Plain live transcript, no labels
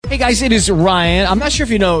Hey guys, it is Ryan. I'm not sure if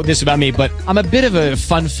you know this about me, but I'm a bit of a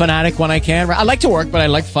fun fanatic when I can. I like to work, but I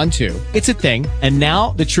like fun too. It's a thing. And now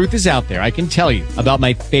the truth is out there. I can tell you about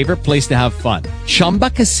my favorite place to have fun. Chumba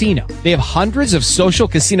Casino. They have hundreds of social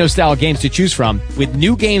casino style games to choose from with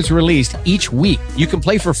new games released each week. You can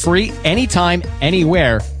play for free anytime,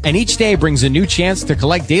 anywhere. And each day brings a new chance to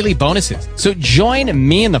collect daily bonuses. So join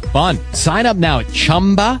me in the fun. Sign up now at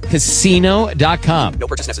ChumbaCasino.com. No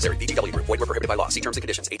purchase necessary. VGW Group. Void where prohibited by law. See terms and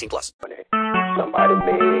conditions. 18+. Somebody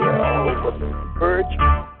may urge.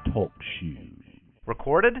 Talk shoes.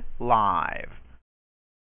 Recorded live.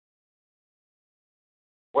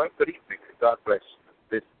 Well, good evening. God bless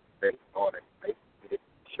this morning. I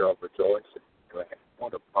shall rejoice. I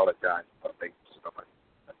want to apologize for making so much.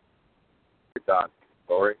 To God be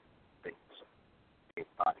glory. Things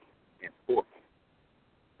body and for me.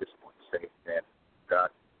 Just want to say that God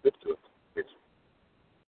gives to us this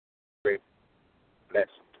great blessing.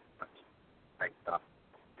 Thank God.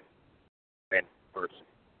 Many persons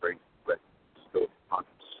great blessings still upon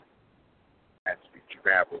us as we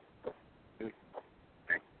travel from New York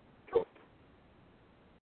and Georgia.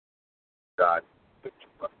 God lift you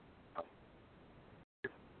up.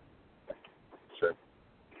 Sir,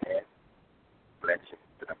 and blessing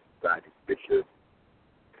to the guiding bishop.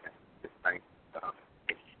 And thank God.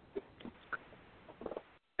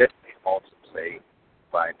 Let me also say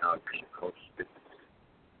by now, Coach, this is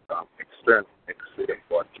external exit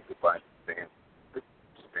what you could find stand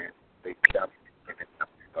they chapter in the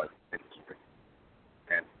ministry.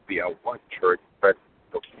 And we are one church but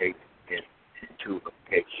located in two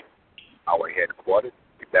locations. Our headquarters,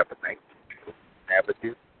 1119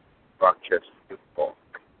 Avenue, Rochester, New York.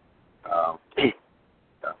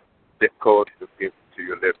 Zip code to give to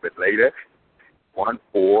you a little bit later,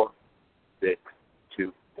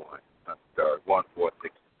 14621. I'm sorry,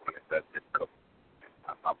 14621 is that zip code.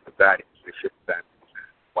 I'm presiding Bishop Samuel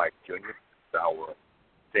White Jr., our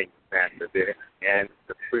senior pastor there, and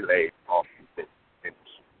the prelate of this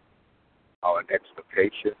ministry. Our next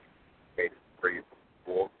location,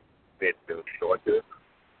 8334 Midville, Georgia,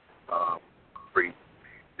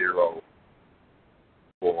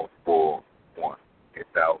 30441 is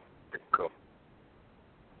our zip code.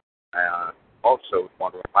 Also,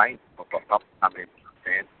 want to remind you of our upcoming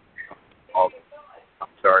event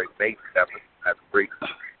May 7th at 3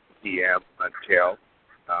 p.m. until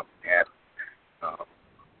at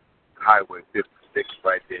Highway 56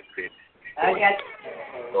 right there in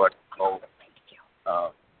North Cove,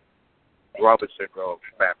 Robinson Road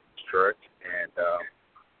Baptist Church, and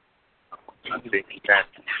I think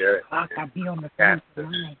Pastor Jared I'll be on the phone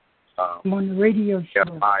tonight. I'm on the radio show.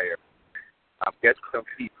 Meyer. I'm getting some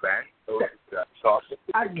feedback. So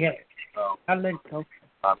I get it. I'll let it go.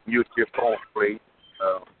 Mute your phone, please.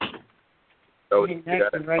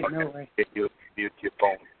 Right now, right? Mute your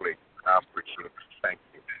phone, please. I appreciate it. Thank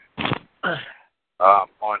you.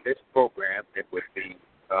 On this program, it would be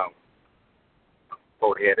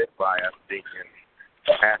co-headed by a senior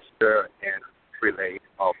pastor and prelate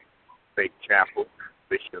of Faith Chapel,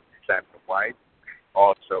 Bishop Samuel White.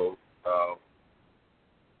 Also,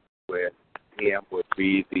 with him would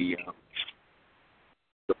be the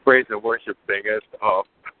praise and worship singers of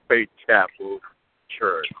Faith Chapel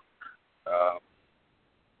Church.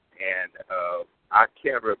 And I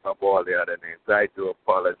can't remember all the other names. I do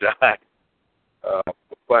apologize.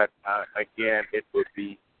 But again, it would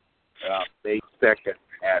be May 2nd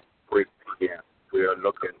at 3 p.m. We are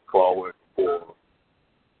looking forward for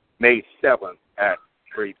May 7th at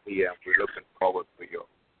 3 p.m. We're looking forward for your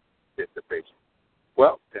participation.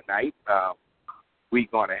 Well, tonight we're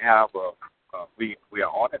going to have we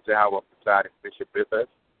are honored to have a presiding bishop with us,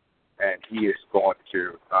 and he is going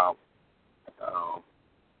to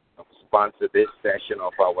sponsor this session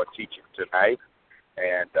of our teaching tonight.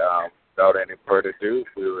 And without any further ado,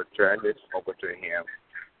 we will turn this over to him.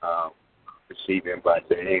 Receive him by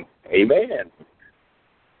saying, Amen.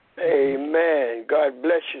 Amen. God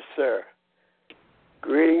bless you, sir.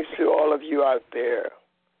 Greetings to all of you out there.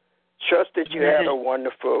 Trust that you had a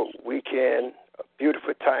wonderful weekend, a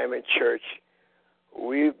beautiful time in church.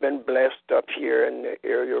 We've been blessed up here in the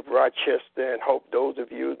area of Rochester, and hope those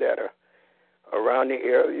of you that are around the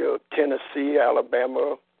area of Tennessee,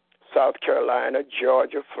 Alabama, South Carolina,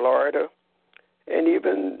 Georgia, Florida, and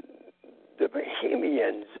even the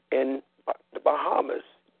Bahamians in the Bahamas,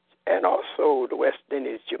 and also the West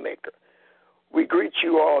Indies, Jamaica. We greet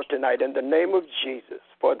you all tonight in the name of Jesus,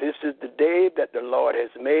 for this is the day that the Lord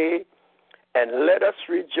has made, and let us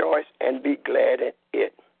rejoice and be glad in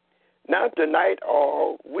it. Now tonight,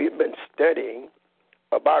 we've been studying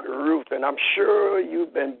about Ruth, and I'm sure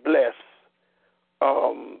you've been blessed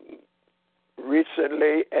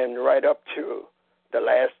recently and right up to the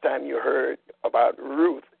last time you heard about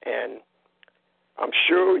Ruth. And I'm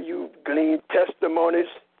sure you've gleaned testimonies,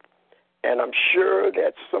 and I'm sure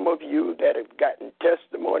that some of you that have gotten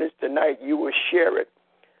testimonies tonight, you will share it,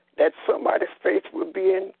 that somebody's faith will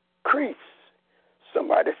be increased.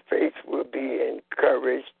 Somebody's faith will be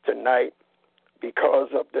encouraged tonight because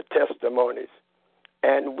of the testimonies.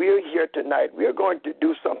 And we're here tonight. We're going to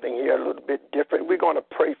do something here a little bit different. We're going to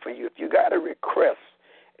pray for you. If you got a request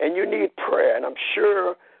and you need prayer, and I'm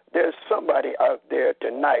sure there's somebody out there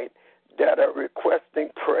tonight that are requesting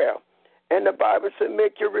prayer. And the Bible said,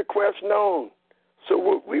 make your request known. So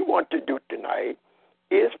what we want to do tonight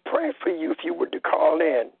is pray for you if you were to call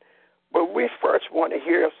in. But we first want to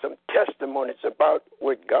hear some testimonies about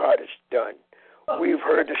what God has done. We've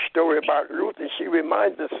heard the story about Ruth, and she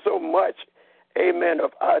reminds us so much, amen,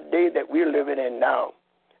 of our day that we're living in now.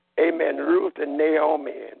 Amen. Ruth and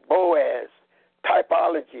Naomi and Boaz,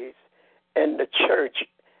 typologies, and the church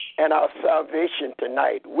and our salvation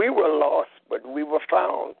tonight. We were lost, but we were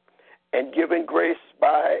found and given grace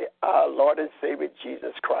by our Lord and Savior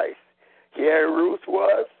Jesus Christ. Here Ruth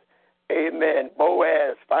was, amen,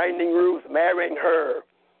 Boaz finding Ruth, marrying her,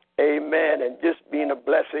 amen, and just being a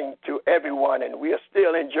blessing to everyone. And we are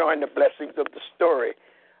still enjoying the blessings of the story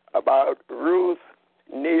about Ruth,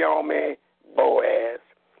 Naomi, Boaz.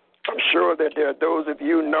 I'm sure that there are those of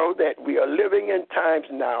you who know that we are living in times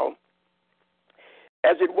now,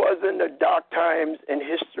 as it was in the dark times in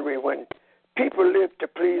history when people lived to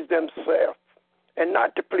please themselves and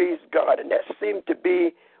not to please God. And that seemed to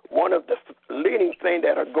be one of the leading things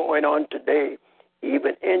that are going on today.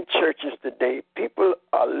 Even in churches today, people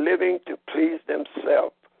are living to please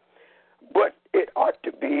themselves. But it ought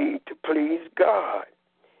to be to please God.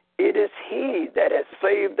 It is He that has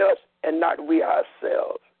saved us and not we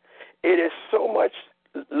ourselves. It is so much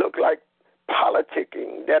look like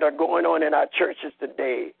politicking that are going on in our churches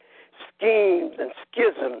today, schemes and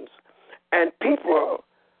schisms, and people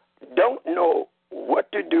don't know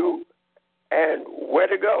what to do and where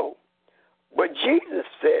to go. But Jesus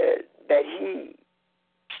said that He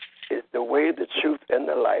is the way, the truth, and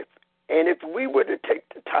the life. And if we were to take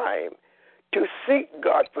the time to seek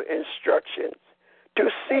God for instructions, to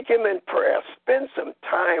seek Him in prayer, spend some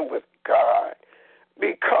time with God,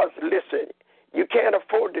 because, listen, you can't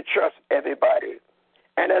afford to trust everybody.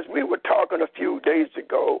 And as we were talking a few days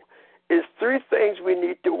ago, is three things we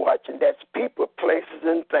need to watch, and that's people, places,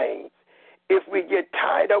 and things. If we get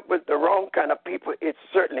tied up with the wrong kind of people, it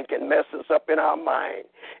certainly can mess us up in our mind.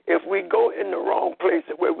 If we go in the wrong place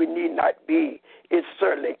where we need not be, it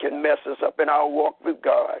certainly can mess us up in our walk with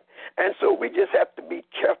God. And so we just have to be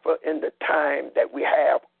careful in the time that we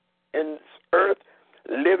have in this earth,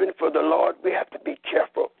 living for the Lord. We have to be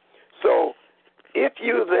careful. So if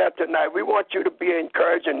you're there tonight, we want you to be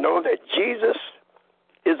encouraged and know that Jesus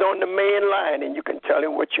is on the main line, and you can tell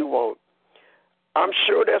Him what you want. I'm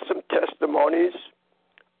sure there's some testimonies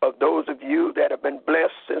of those of you that have been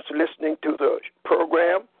blessed since listening to the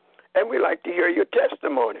program, and we'd like to hear your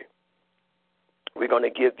testimony. We're going to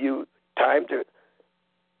give you time to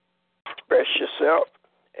express yourself,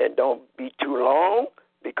 and don't be too long,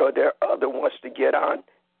 because there are other ones to get on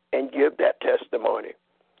and give that testimony.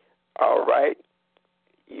 All right,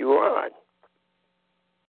 you're on.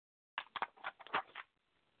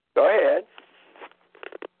 Go ahead.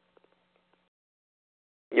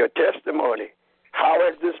 Your testimony. How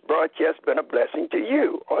has this broadcast been a blessing to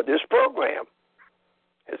you or this program?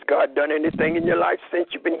 Has God done anything in your life since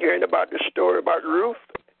you've been hearing about the story about Ruth?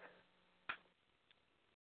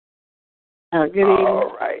 Good evening.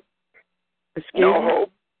 All right. Excuse No me?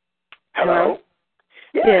 hope. Hello?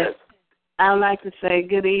 Yes. I would like to say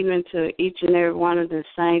good evening to each and every one of the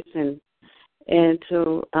saints and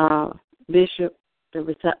to Bishop,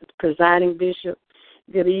 the presiding bishop.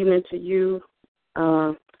 Good evening to you.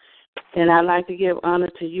 And I'd like to give honor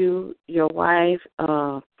to you, your wife,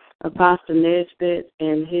 Apostle Nesbitt,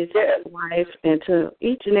 and his wife, and to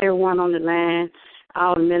each and every one on the line,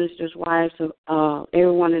 all the ministers' wives,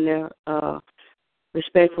 everyone in their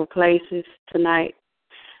respectful places tonight.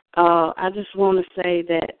 I just want to say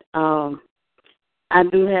that I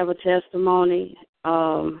do have a testimony.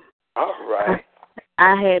 All right.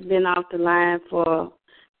 I had been off the line for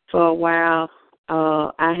a while.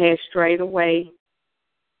 I had strayed away.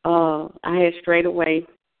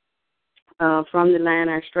 From the line.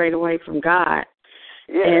 I strayed away from God.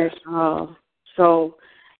 Yes. And so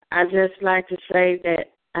I just like to say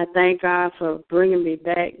that I thank God for bringing me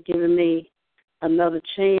back, giving me another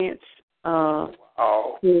chance,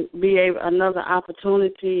 to be able, another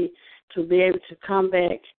opportunity to be able to come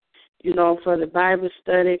back for the Bible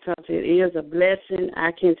study, because it is a blessing.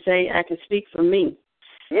 I can speak for me.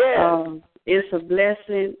 Yeah. It's a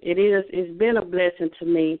blessing. It's been a blessing to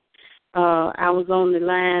me. I was on the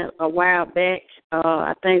line a while back,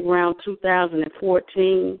 I think around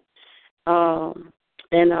 2014.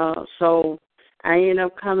 So I ended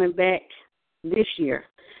up coming back this year.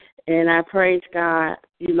 And I praise God,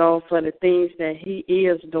 for the things that he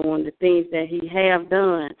is doing, the things that he have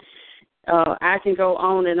done. I can go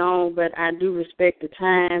on, but I do respect the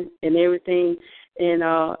time and everything. And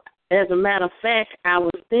as a matter of fact, I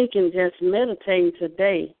was thinking, just meditating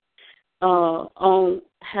today on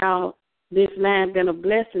how this line been a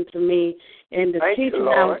blessing to me. And the teaching,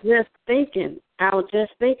 I was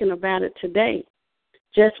just thinking about it today,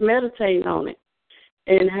 just meditating on it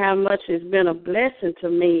and how much it's been a blessing to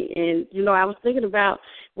me. And, I was thinking about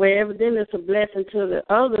where evidently it's a blessing to the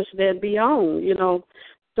others that be on,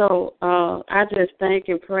 So I just thank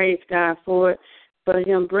and praise God for it, for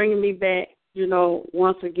him bringing me back,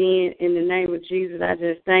 once again, in the name of Jesus. I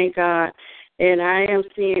just thank God. And I am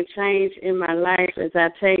seeing change in my life as I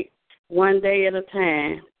take one day at a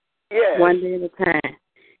time. Yes. One day at a time.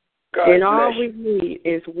 God and all bless we need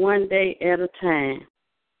is one day at a time.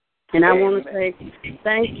 And I want to say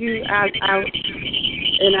thank you. I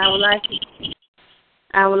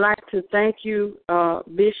would like to thank you,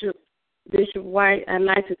 Bishop White. I'd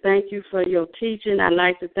like to thank you for your teaching. I'd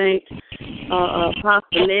like to thank Apostle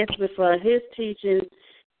Leslie for his teaching.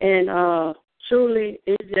 And truly,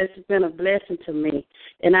 it's just been a blessing to me.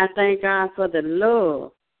 And I thank God for the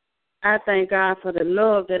love. I thank God for the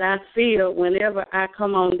love that I feel whenever I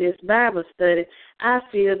come on this Bible study. I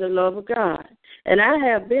feel the love of God. And I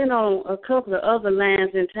have been on a couple of other lines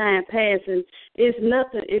in time past, and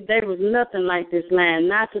there was nothing like this line.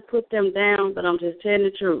 Not to put them down, but I'm just telling the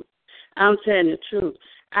truth. I'm telling the truth.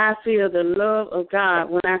 I feel the love of God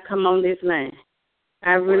when I come on this line.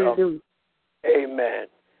 I really do. Amen.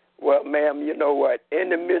 Well, ma'am, you know what? In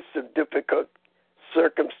the midst of difficult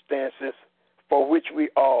circumstances for which we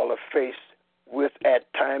all are faced with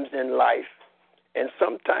at times in life, and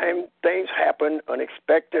sometimes things happen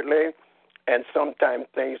unexpectedly, and sometimes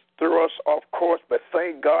things throw us off course, but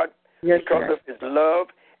thank God because of his love,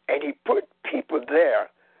 and he put people there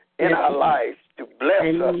in our lives to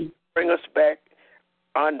bless us, bring us back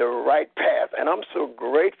on the right path. And I'm so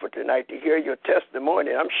grateful tonight to hear your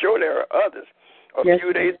testimony. I'm sure there are others. A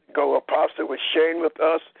few days ago, Apostle was sharing with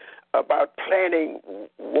us about planting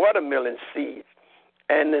watermelon seeds.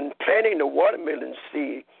 And in planting the watermelon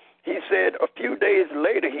seed, he said a few days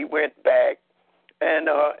later he went back and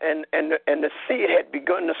the seed had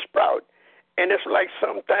begun to sprout. And it's like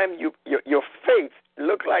sometimes your faith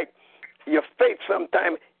look like your faith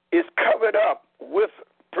sometimes is covered up with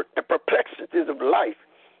the perplexities of life.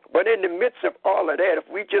 But in the midst of all of that, if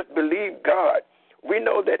we just believe God, we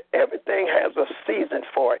know that everything has a season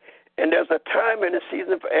for it. And there's a time and a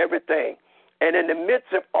season for everything. And in the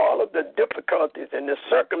midst of all of the difficulties and the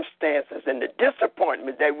circumstances and the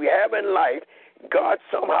disappointment that we have in life, God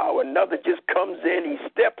somehow or another just comes in. He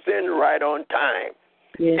steps in right on time.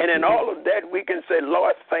 Yes. And in all of that, we can say,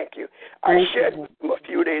 Lord, thank you. I shared with him a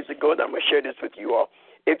few days ago, and I'm going to share this with you all.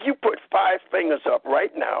 If you put 5 fingers up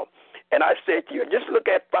right now, and I said to you, just look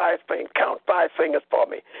at 5 fingers, count 5 fingers for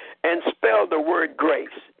me, and spell the word grace,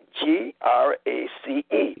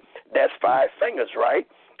 Grace. That's 5 fingers, right?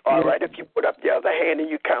 All right, if you put up the other hand and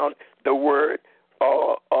you count the word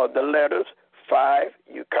or the letters 5,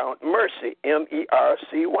 you count mercy, Mercy.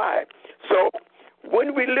 So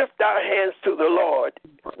when we lift our hands to the Lord,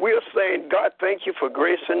 we are saying, God, thank you for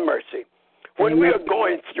grace and mercy. When we are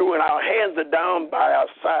going through and our hands are down by our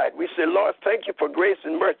side, we say, Lord, thank you for grace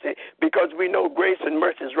and mercy, because we know grace and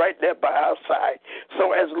mercy is right there by our side.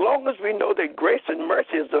 So as long as we know that grace and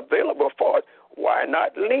mercy is available for us, why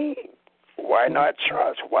not lean? Why not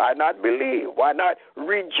trust? Why not believe? Why not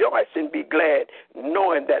rejoice and be glad,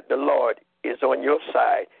 knowing that the Lord is on your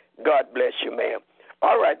side? God bless you, ma'am.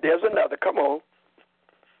 All right, there's another. Come on.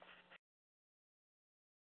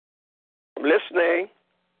 I'm listening.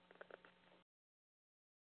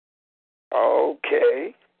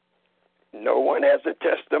 Okay. No one has a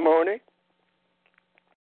testimony?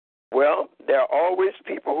 Well, there are always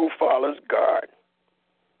people who follows God.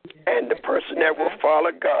 And the person that will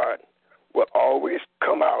follow God will always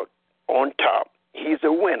come out on top. He's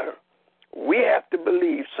a winner. We have to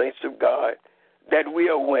believe, saints of God, that we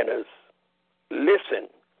are winners. Listen,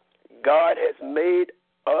 God has made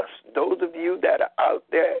us, those of you that are out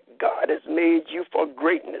there, God has made you for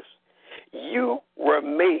greatness. You were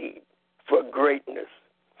made for greatness.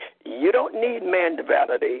 You don't need man to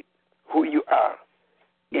validate who you are.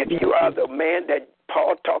 If you are the man that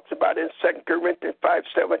Paul talks about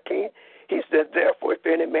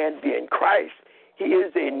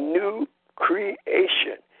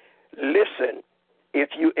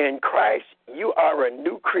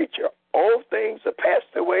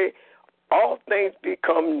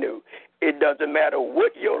It doesn't matter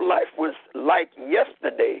what your life was like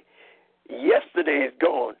yesterday. Yesterday is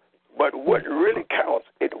gone. But what really counts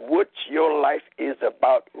is what your life is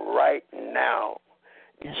about right now.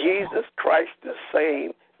 Jesus Christ the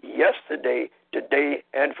same yesterday, today,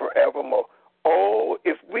 and forevermore. Oh,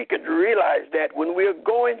 if we could realize that when we're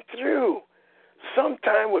going through,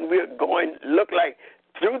 sometime when we're going, look like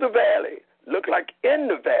through the valley, look like in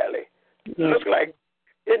the valley, look like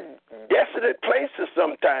in desolate places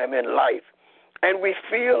sometime in life, and we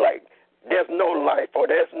feel like there's no life or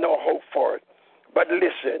there's no hope for it. But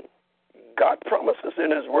listen, God promises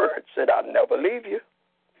in his word, said, I'll never leave you.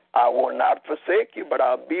 I will not forsake you, but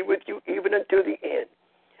I'll be with you even until the end.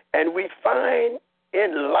 And we find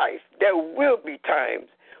in life there will be times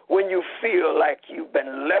when you feel like you've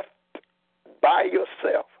been left by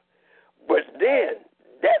yourself. But then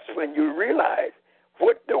that's when you realize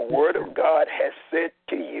what the Word of God has said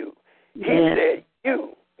to you. He said,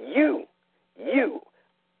 you,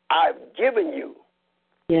 I've given you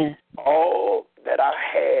all that I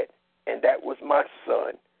had, and that was my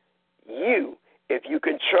son. You, if you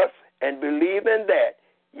can trust and believe in that,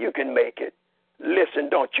 you can make it. Listen,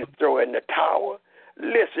 don't you throw in the towel.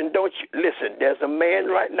 Listen, there's a man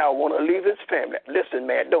right now want to leave his family. Listen,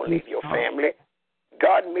 man, don't leave your family.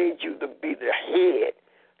 God made you to be the head.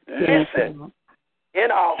 Listen, in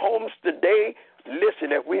our homes today,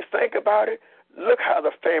 listen, if we think about it, look how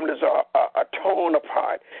the families are torn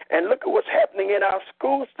apart. And look at what's happening in our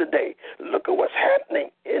schools today. Look at what's happening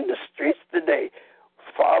in the streets today.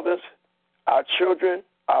 Fathers, our children,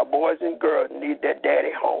 our boys and girls need their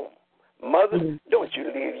daddy home. Mothers, don't you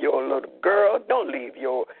leave your little girl. Don't leave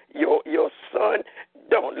your son.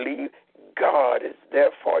 Don't leave. God is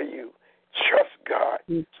there for you. Trust God.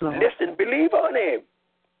 Listen, believe on him.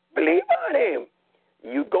 Believe on him.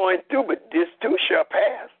 You're going through, but this too shall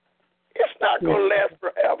pass. It's not going to last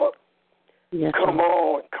forever. Come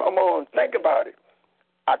on. Think about it.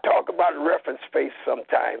 I talk about reference faith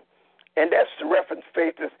sometimes, and that's the reference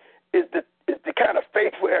faith is the kind of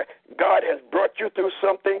faith where God has brought you through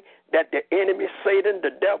something that the enemy, Satan,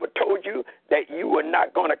 the devil, told you that you were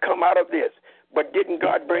not going to come out of this. But didn't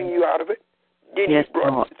God bring you out of it? Didn't he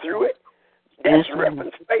brought you through it? That's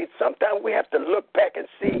reference faith. Sometimes we have to look back and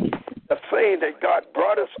see the thing that God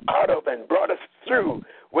brought us out of and brought us through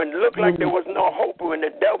when it looked like there was no hope, when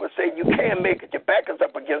the devil said you can't make it, your back is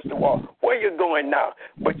up against the wall. Where you going now?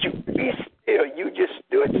 But you be still. You just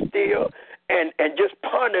stood still and just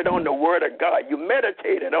pondered on the word of God. You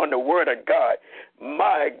meditated on the word of God.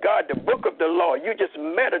 My God, the book of the law, you just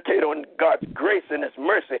meditate on God's grace and his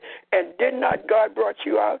mercy. And did not God brought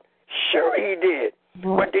you out? Sure he did.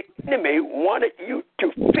 But the enemy wanted you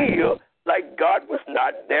to feel like God was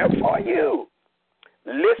not there for you.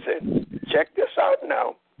 Listen, check this out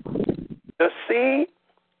now. The seed,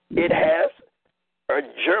 it has a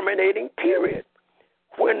germinating period.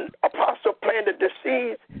 When Apostle planted the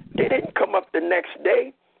seeds, they didn't come up the next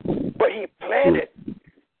day, but he planted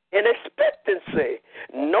in expectancy,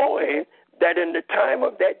 knowing that in the time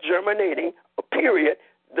of that germinating period,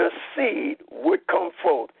 the seed would come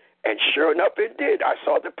forth. And sure enough, it did. I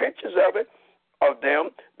saw the pictures of them.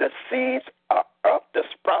 The seeds are up, the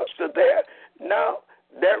sprouts are there. Now,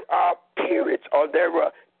 there are periods, or there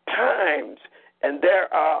are times, and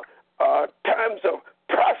there are times of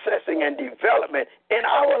processing and development in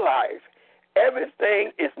our life.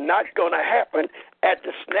 Everything is not going to happen at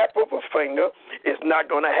the snap of a finger. It's not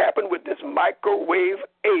going to happen with this microwave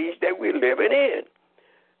age that we're living in.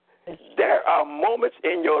 There are moments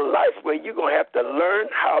in your life where you're going to have to learn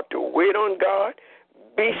how to wait on God,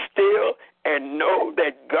 be still, and know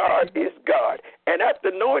that God is God. And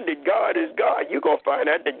after knowing that God is God, you're going to find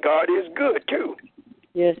out that God is good, too.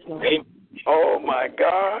 Yes, Lord. Oh, my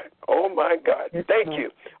God. Oh, my God. Yes, Thank Lord. you.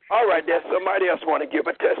 All right, there's somebody else want to give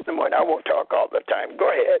a testimony. I won't talk all the time.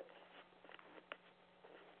 Go ahead.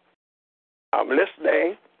 I'm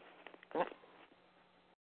listening.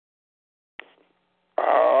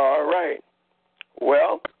 All right.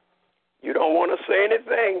 Well, you don't want to say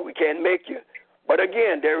anything. We can't make you. But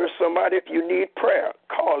again, there is somebody, if you need prayer,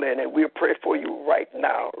 call in and we'll pray for you right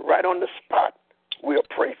now, right on the spot. We'll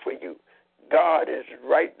pray for you. God is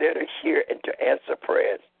right there to hear and to answer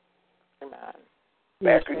prayers. Amen.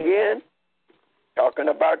 Back again, talking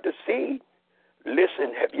about the seed.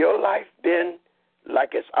 Listen, have your life been like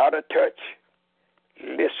it's out of touch?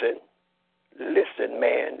 Listen,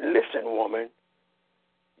 man, listen, woman.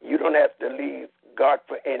 You don't have to leave God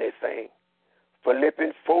for anything.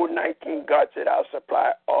 Philippians 4:19, God said, I'll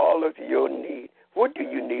supply all of your need. What do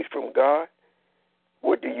you need from God?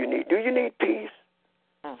 What do you need? Do you need peace?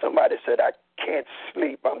 Somebody said, I can't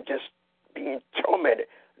sleep. I'm just being tormented.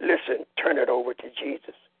 Listen,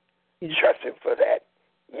 trust him for that.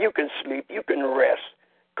 You can sleep. You can rest,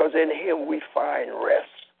 because in him we find rest.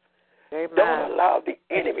 Amen. Don't allow the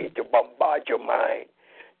enemy to bombard your mind.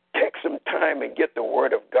 Take some time and get the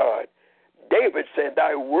word of God. David said,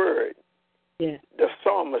 thy word. Yeah. The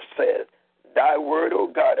psalmist says, thy word, O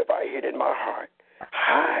God, have I hid in my heart.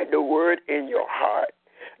 Hide the word in your heart.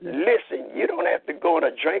 Listen, you don't have to go on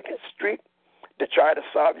a drinking streak to try to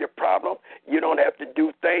solve your problem. You don't have to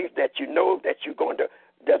do things that you know that you're going to.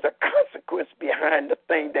 There's a consequence behind the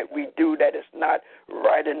thing that we do that is not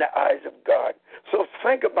right in the eyes of God. So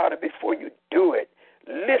think about it before you do it.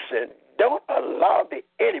 Listen, don't allow the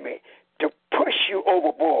enemy to push you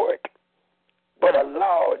overboard, but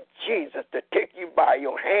allow Jesus to take you by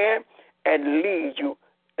your hand and lead you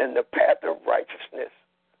in the path of righteousness.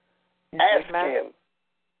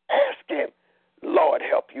 Ask him, Lord,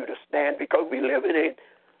 help you to stand, because we live in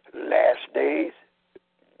last days,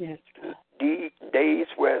 Yes. days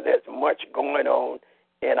where there's much going on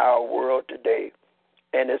in our world today,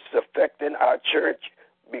 and it's affecting our church,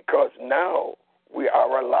 because now we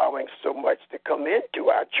are allowing so much to come into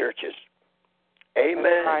our churches.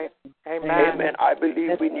 Amen. Right. Amen. Amen. I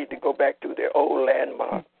believe we need to go back to the old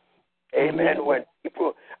landmark. Amen. When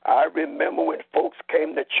I remember when folks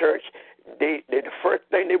came to church, the first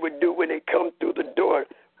thing they would do when they come through the door,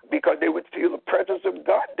 because they would feel the presence of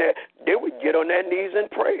God there, they would get on their knees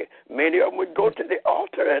and pray. Many of them would go to the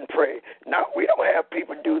altar and pray. Now, we don't have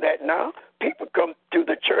people do that now. People come to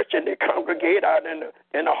the church and they congregate out in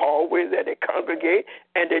the hallway there. They congregate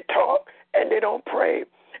and they talk and they don't pray.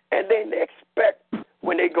 And then they expect,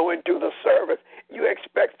 when they go into the service, you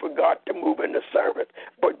expect for God to move in the service.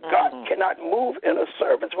 But God cannot move in a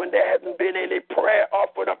service when there hasn't been any prayer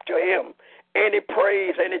offered up to him, any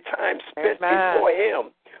praise, any time spent before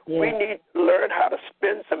him. Yeah. We need to learn how to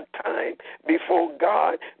spend some time before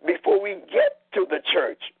God before we get to the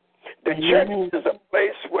church. The church is a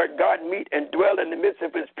place where God meet and dwell in the midst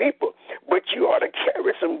of his people, but you ought to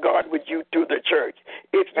carry some God with you to the church.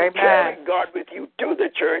 If you carry God with you to the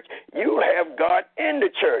church, you'll have God in the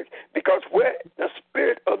church, because where the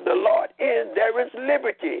Spirit of the Lord is, there is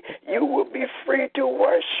liberty. You will be free to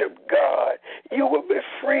worship God. You will be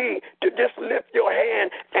free to just lift your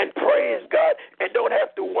hand and praise God, and don't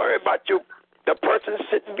have to worry about the person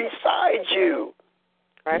sitting beside you.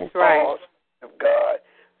 That's right. Oh, God.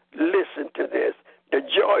 Listen to this. The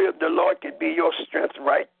joy of the Lord can be your strength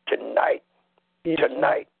right tonight. Yes.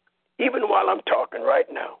 Tonight. Even while I'm talking right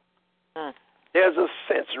now. There's a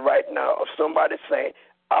sense right now of somebody saying,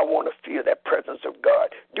 I want to feel that presence of God.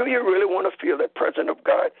 Do you really want to feel that presence of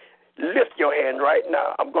God? Lift your hand right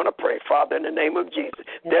now. I'm going to pray, Father, in the name of Jesus.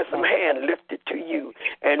 There's some hand lifted to you.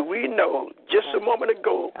 And we know just a moment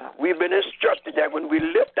ago, we've been instructed that when we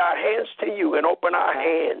lift our hands to you and open our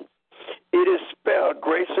hands, it is spelled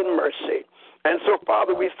grace and mercy. And so,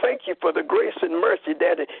 Father, we thank you for the grace and mercy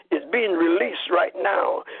that is being released right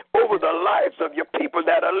now over the lives of your people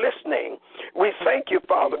that are listening. We thank you,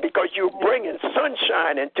 Father, because you're bringing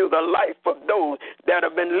sunshine into the life of those that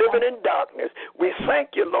have been living in darkness. We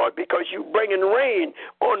thank you, Lord, because you're bringing rain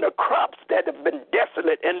on the crops that have been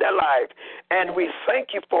desolate in their life. And we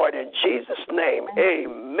thank you for it in Jesus' name.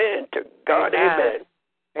 Amen to God. Amen.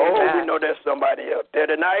 Oh, we know there's somebody up there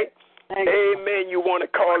tonight. Amen. You want to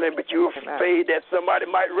call in, but you're afraid that somebody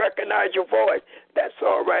might recognize your voice. That's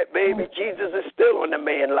all right, baby. Jesus is still on the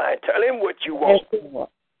main line. Tell him what you want.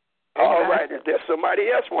 All right. Is there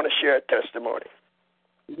somebody else want to share a testimony?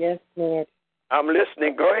 Yes, Lord. I'm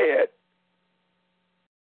listening. Go ahead.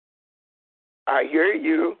 I hear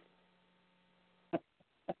you.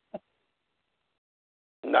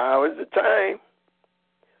 Now is the time.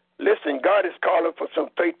 Listen, God is calling for some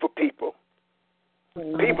faithful people.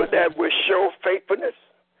 People that will show faithfulness,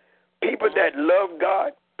 people that love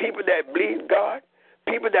God, people that believe God,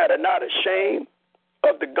 people that are not ashamed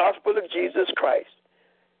of the gospel of Jesus Christ.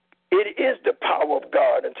 It is the power of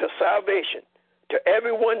God unto salvation to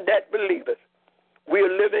everyone that believeth. We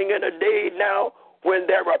are living in a day now when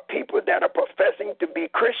there are people that are professing to be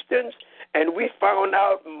Christians, and we found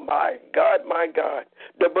out, my God,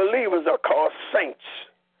 the believers are called saints.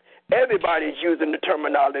 Everybody's using the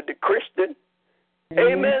terminology Christian.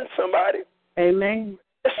 Amen, somebody. Amen.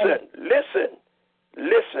 Listen.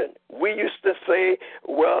 We used to say,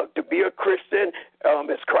 well, to be a Christian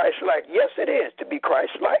is Christ-like. Yes, it is to be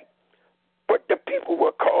Christ-like. But the people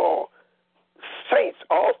were called saints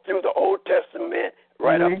all through the Old Testament,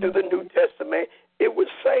 right up to the New Testament. It was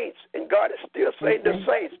saints, and God is still saying the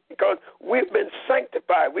saints, because we've been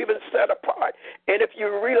sanctified. We've been set apart. And if you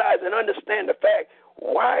realize and understand the fact,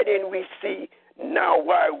 why didn't we see now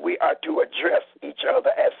why we are to address each other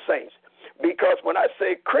as saints? Because when I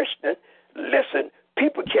say Christian,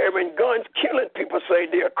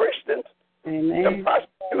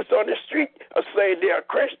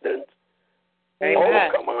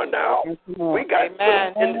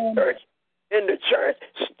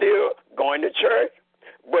 church, still going to church,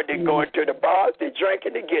 but they're going to the bars, they're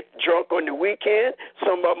drinking, they get drunk on the weekend.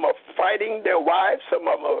 Some of them are fighting their wives, some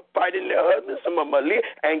of them are fighting their husbands, some of them are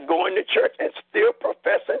and going to church and still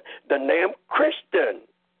professing the name Christian.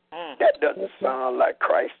 That doesn't sound like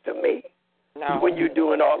Christ to me. No. When you're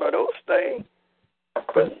doing all of those things.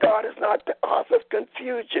 But God is not the author of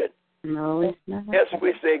confusion. No, it's not. Yes,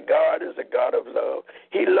 we say God is a God of love.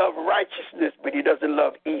 He loves righteousness, but he doesn't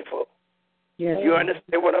love evil. Yes. You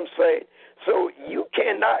understand what I'm saying? So you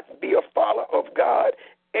cannot be a follower of God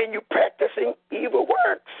and you practicing evil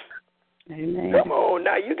works. Amen. Come on,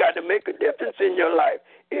 now you got to make a difference in your life.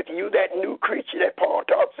 If you that new creature that Paul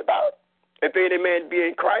talks about, if any man be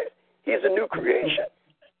in Christ, he's a new creation.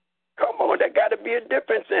 Come on, there got to be a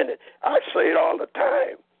difference in it. I say it all the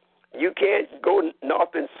time. You can't go north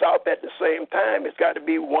and south at the same time. It's got to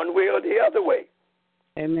be one way or the other way.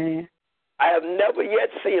 Amen. I have never yet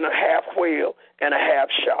seen a half whale and a half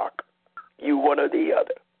shark. You one or the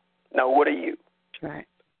other. Now, what are you? Right.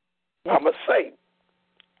 I'm a saint.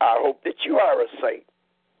 I hope that you are a saint.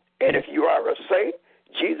 And if you are a saint,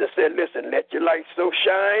 Jesus said, listen, let your light so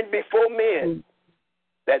shine before men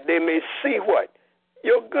that they may see what?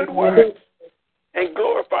 Your good works and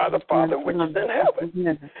glorify the Father which is in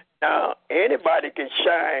heaven. Now, anybody can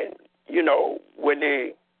shine, when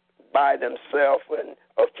they by themselves and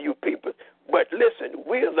a few people. But listen,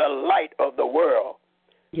 we're the light of the world.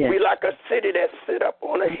 Yes. We're like a city that sit up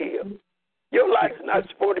on a hill. Your life's not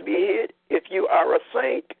supposed to be hid. If you are a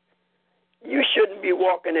saint, you shouldn't be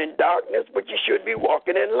walking in darkness, but you should be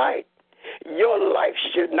walking in light. Your life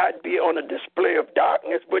should not be on a display of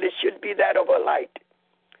darkness, but it should be that of a light.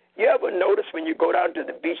 You ever notice when you go down to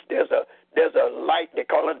the beach, there's a light, they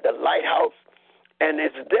call it the lighthouse, and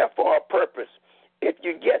it's there for a purpose. If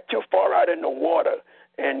you get too far out in the water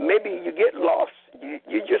and maybe you get lost,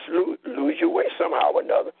 you just lose your way somehow or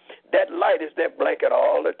another. That light is that blanket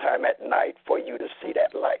all the time at night for you to see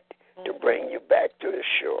that light, to bring you back to the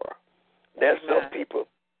shore. There's some people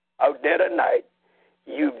out there tonight,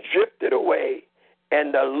 you've drifted away,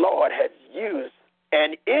 and the Lord has used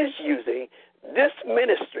and is using this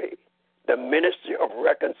ministry, the ministry of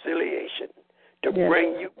reconciliation, to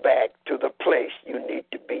bring you back to the place you need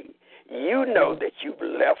to be. You know that you've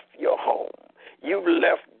left your home. You've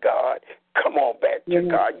left God. Come on back to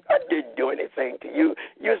God. God didn't do anything to you.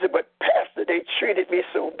 You say, but Pastor, they treated me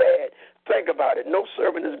so bad. Think about it. No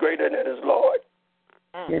servant is greater than his Lord.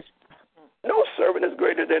 Yes. No servant is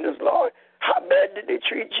greater than his Lord. How bad did they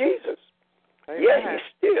treat Jesus?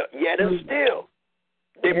 Yet and still.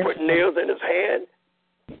 They put nails in his hand,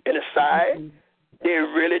 in his side. They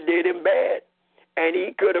really did him bad. And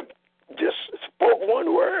he could have just spoke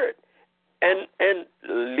one word, and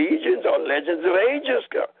legions or legends of angels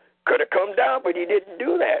could have come down, but he didn't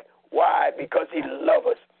do that. Why? Because he loves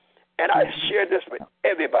us. And I share this with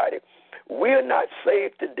everybody. We're not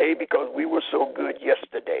saved today because we were so good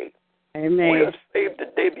yesterday. Amen. We are saved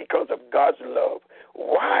today because of God's love.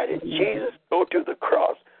 Why did Jesus go to the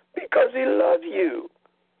cross? Because he loved you.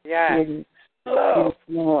 Yes. Love.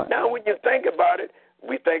 Yes, now, when you think about it,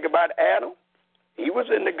 we think about Adam. He was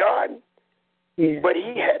in the garden, but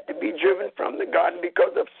he had to be driven from the garden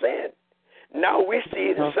because of sin. Now we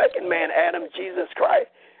see the second man, Adam, Jesus Christ,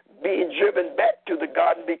 being driven back to the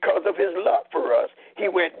garden because of his love for us. He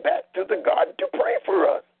went back to the garden to pray for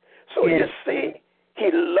us. So you see, he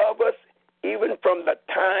loved us even from the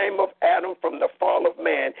time of Adam, from the fall of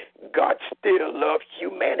man. God still loves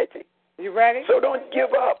humanity. You ready? So don't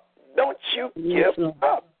give up. Don't you give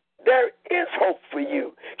up. There is hope for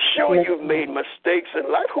you. Sure, you've made mistakes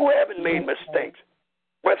in life. Who haven't made mistakes?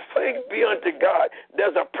 But thanks be unto God,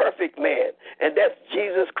 there's a perfect man, and that's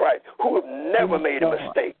Jesus Christ, who never made a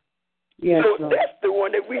mistake. So that's the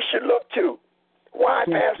one that we should look to. Why,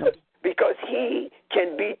 Pastor? Because he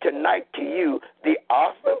can be tonight to you the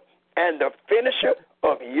author and the finisher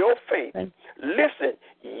of your faith. Listen,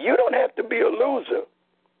 you don't have to be a loser.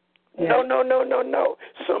 No.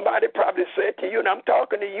 Somebody probably said to you, and I'm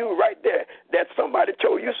talking to you right there, that somebody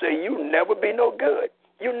told you, say, you never be no good.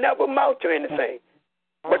 You never amount to anything.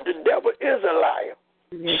 But the devil is a liar.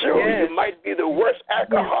 Sure, you might be the worst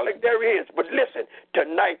alcoholic there is, but listen,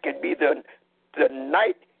 tonight can be the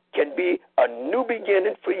night can be a new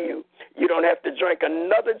beginning for you. You don't have to drink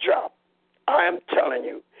another drop. I am telling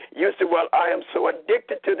you. You say, well, I am so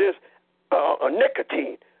addicted to this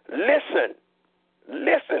nicotine.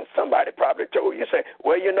 Listen, somebody probably told you, say,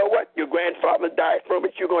 well, you know what? Your grandfather died from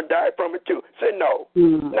it. You're going to die from it too. Say, no.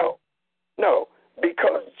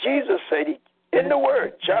 Because Jesus said in the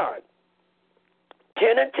word, John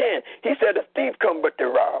 10:10, he said, a thief come but to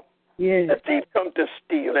rob, Yes. The thief comes to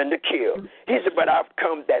steal and to kill. He said, but I've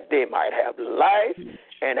come that they might have life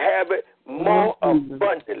and have it more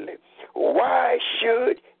abundantly. Why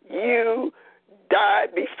should you die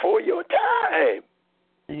before your time?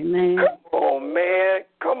 Amen. Come on, man.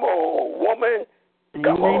 Come on, woman. Amen.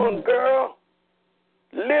 Come on, girl.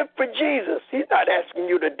 Live for Jesus. He's not asking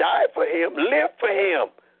you to die for him. Live for him.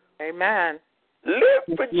 Amen.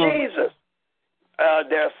 Live for Jesus.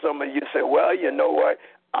 There's some of you say, well, you know what?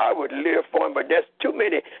 I would live for him, but there's too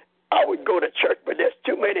many. I would go to church, but there's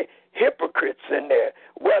too many hypocrites in there.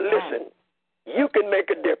 Well, listen, you can make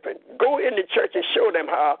a difference. Go in the church and show them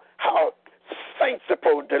how saints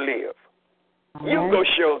supposed to live. You go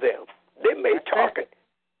show them. They may talk it,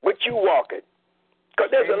 but you walk it. Because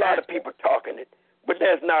there's a lot of people talking it, but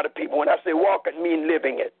there's not a people. When I say walk it, mean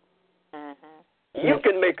living it. You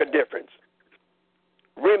can make a difference.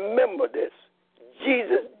 Remember this.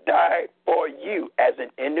 Jesus died for you as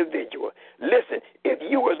an individual. Listen, if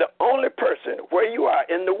you were the only person where you are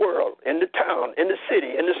in the world, in the town, in the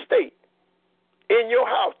city, in the state, in your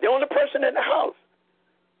house, the only person in the house,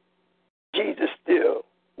 Jesus still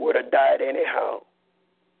would have died anyhow,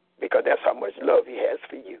 because that's how much love he has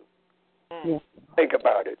for you. Think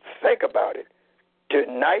about it. Think about it.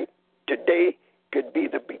 Tonight, today, could be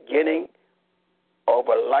the beginning of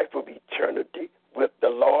a life of eternity with the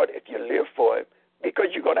Lord if you live for him, because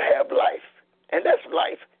you're going to have life. And that's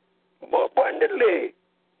life more abundantly.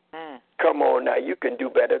 Come on now, you can do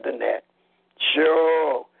better than that.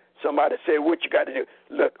 Sure. Somebody said, what you got to do?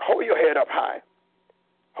 Look, hold your head up high.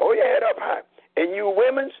 Hold your head up high. And you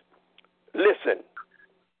women, listen,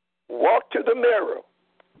 walk to the mirror.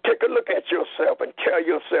 Take a look at yourself and tell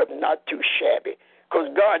yourself not too shabby, because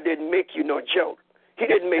God didn't make you no junk. He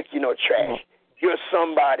didn't make you no trash. You're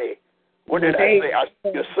somebody. What did I say?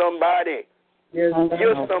 You're somebody.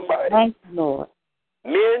 You're somebody. Thank you, Lord.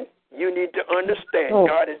 Men, you need to understand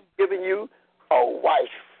God has given you a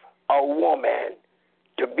wife, a woman,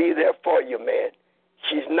 to be there for you, man.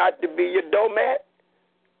 She's not to be your doormat.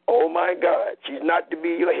 Oh, my God. She's not to be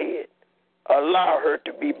your head. Allow her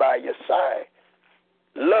to be by your side.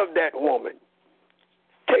 Love that woman.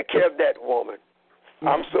 Take care of that woman.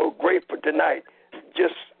 I'm so grateful tonight.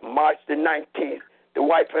 Just March the 19th, the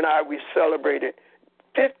wife and I, we celebrated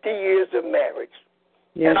 50 years of marriage.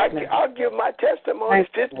 Yes, and I'll give my testimony.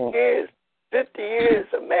 50 years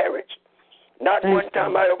of marriage. Not one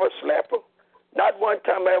time I ever slapped her. Not one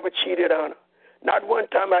time I ever cheated on her. Not one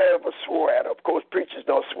time I ever swore at her. Of course, preachers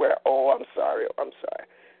don't swear. Oh, I'm sorry.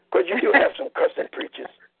 Because you do have some cussing preachers.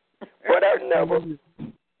 But I never.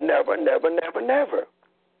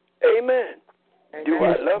 Amen. Do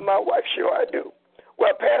I love my wife? Sure I do.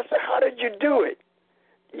 Well, Pastor, how did you do it?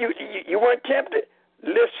 You weren't tempted?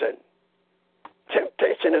 Listen,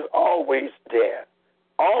 temptation is always there,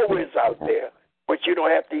 always out there, but you don't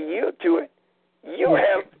have to yield to it. You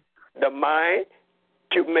have the mind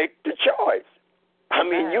to make the choice. I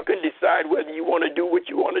mean, you can decide whether you want to do what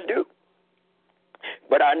you want to do.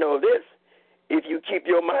 But I know this. If you keep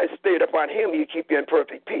your mind stayed upon him, you keep you in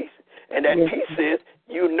perfect peace. And that peace is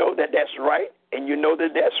you know that that's right and you know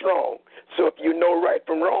that that's wrong. So if you know right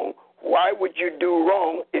from wrong, why would you do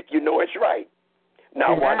wrong if you know it's right?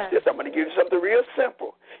 Now watch this. I'm going to give you something real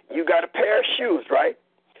simple. You got a pair of shoes, right?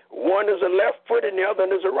 One is a left foot and the other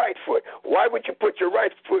is a right foot. Why would you put your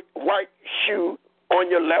right shoe on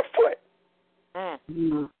your left foot?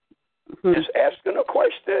 Just asking a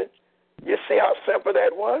question. You see how simple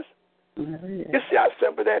that was? You see how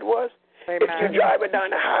simple that was? Amen. If you're driving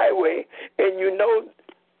down the highway and you know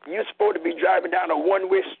you're supposed to be driving down a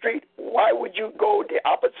one-way street, why would you go the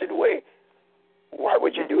opposite way? Why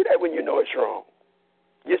would you do that when you know it's wrong?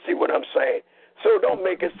 You see what I'm saying? So don't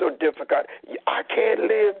make it so difficult. I can't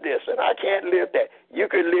live this and I can't live that. You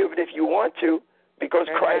can live it if you want to, because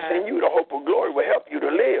Christ in you, the hope of glory, will help you to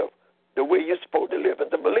live the way you're supposed to live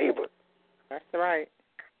as a believer. That's right.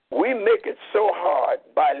 We make it so hard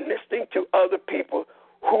by listening to other people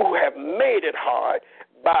who have made it hard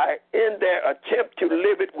by in their attempt to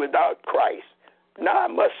live it without Christ. Now, I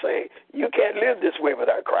must say, you can't live this way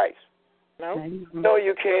without Christ. No,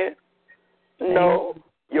 you can't. No,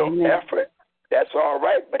 your effort, that's all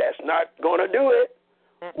right, but that's not going to do it.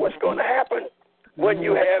 What's going to happen when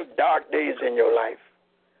you have dark days in your life?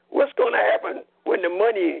 What's going to happen when the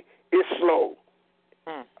money is slow?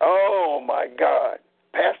 Oh, my God.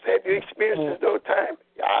 Pastor, have you experienced those times?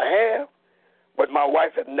 I have. But my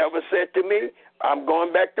wife has never said to me, I'm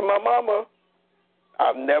going back to my mama.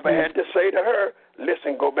 I've never had to say to her,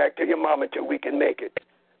 listen, go back to your mama until we can make it.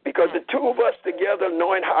 Because the two of us together,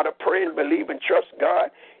 knowing how to pray and believe and trust God,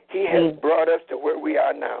 he has brought us to where we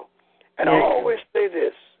are now. And I always say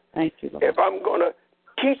this, Thank you, Lord. If I'm going to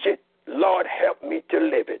teach it, Lord, help me to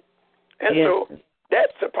live it. And yes. so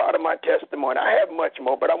that's a part of my testimony. I have much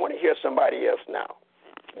more, but I want to hear somebody else now.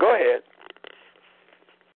 Go ahead.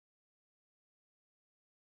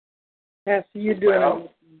 Pastor, you doing? Well,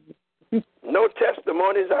 no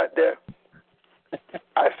testimonies out there.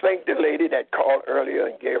 I thank the lady that called earlier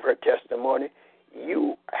and gave her testimony.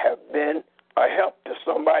 You have been a help to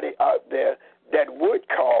somebody out there that would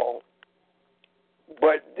call,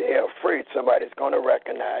 but they're afraid somebody's going to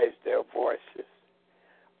recognize their voices.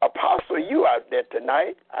 Apostle, you out there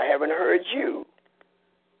tonight. I haven't heard you.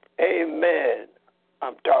 Amen.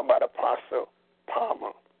 I'm talking about Apostle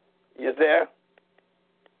Palmer. You there?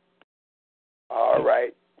 All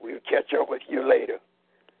right. We'll catch up with you later.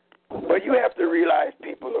 But you have to realize,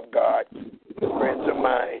 people of God, friends of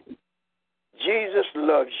mine, Jesus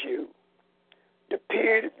loves you. The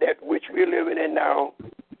period that which we're living in now,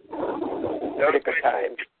 critical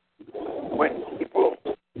times, when people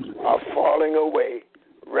are falling away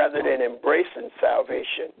rather than embracing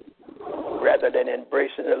salvation, rather than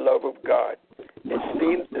embracing the love of God, it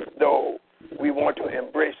seems as though we want to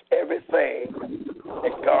embrace everything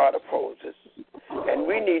that God opposes. And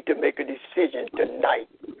we need to make a decision tonight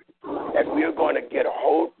that we are going to get a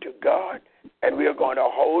hold to God and we are going to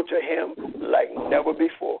hold to Him like never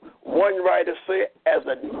before. One writer said, as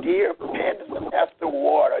a deer panteth after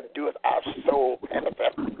water, doeth our soul panteth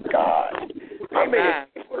after God. How many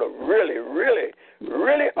people are really, really,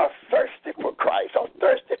 really are thirsty for Christ, are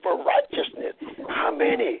thirsty for righteousness? How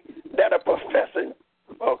many that are professing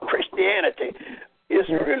Christianity is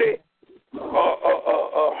really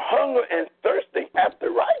hunger and thirsting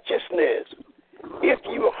after righteousness? If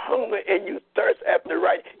you hunger and you thirst after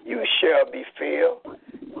right, you shall be filled.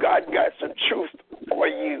 God got some truth for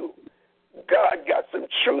you. God got some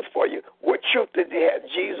truth for you. What truth did He have?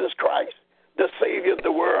 Jesus Christ, the Savior of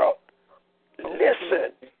the world.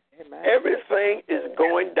 Listen, everything is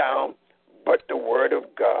going down but the Word of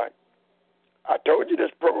God. I told you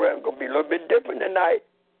this program is going to be a little bit different tonight.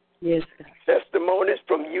 Yes, God. Testimonies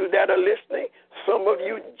from you that are listening. Some of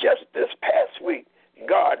you just this past week,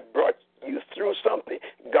 God brought you through something.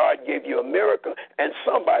 God gave you a miracle, and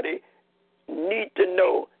somebody need to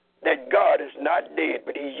know that God is not dead,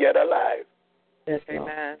 but He's yet alive. Yes,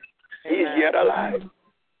 Amen. He's yet alive.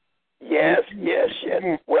 Yes, yes,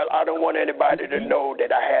 yes. Well, I don't want anybody to know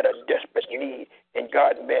that I had a desperate need, and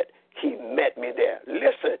He met me there.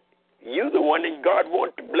 Listen, you're the one that God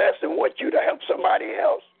wants to bless and want you to help somebody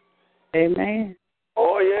else. Amen.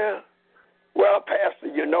 Oh, yeah. Well,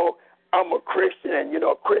 Pastor, I'm a Christian, and,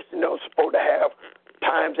 Christians are supposed to have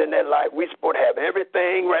times in their life. We're supposed to have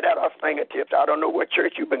everything right at our fingertips. I don't know what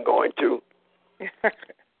church you've been going to.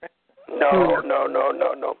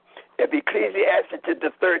 No. If Ecclesiastes,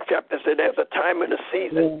 the 3rd chapter, said there's a time and a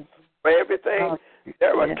season for everything.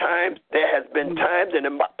 There has been times, and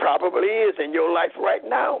it probably is in your life right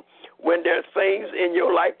now, when there's things in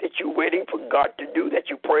your life that you're waiting for God to do that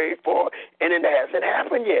you prayed for, and it hasn't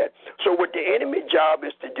happened yet. So what the enemy's job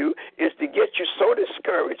is to do is to get you so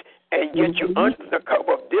discouraged and get you under the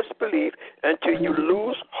cover of disbelief until you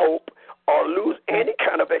lose hope or lose any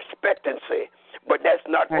kind of expectancy. But that's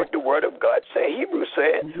not what the Word of God says. Hebrews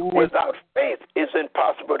said, without faith it's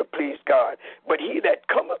impossible to please God. But he that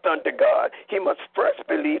cometh unto God, he must first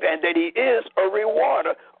believe, and that He is a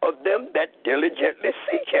rewarder of them that diligently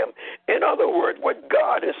seek Him. In other words, what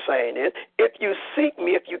God is saying is, if you seek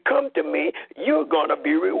me, if you come to me, you're going to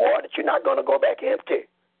be rewarded. You're not going to go back empty.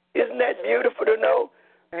 Isn't that beautiful to know?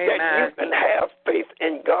 Amen. That you can have faith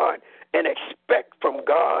in God and expect from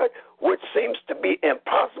God what seems to be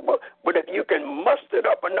impossible. But if you can muster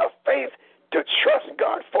up enough faith to trust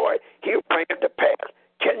God for it, He'll bring it to pass.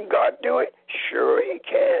 Can God do it? Sure He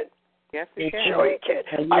can. Yes, He can. Sure He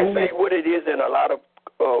can. I think what it is in a lot of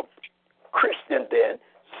Christian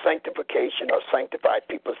sanctification or sanctified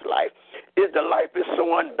people's life is the life is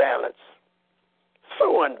so unbalanced.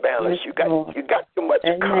 So unbalanced. You got too much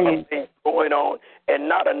carnal things going on and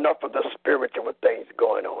not enough of the spiritual things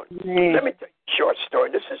going on. Let me tell you a short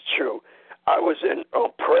story. This is true. I was in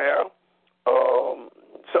prayer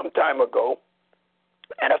some time ago,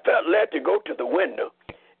 and I felt led to go to the window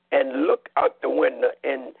and look out the window.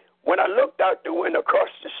 And when I looked out the window across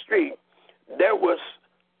the street, there was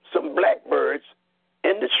some blackbirds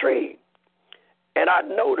in the tree. And I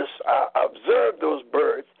observed those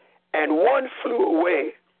birds, and one flew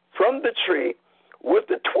away from the tree with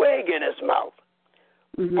the twig in his mouth.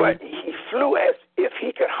 But he flew as if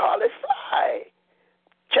he could hardly fly.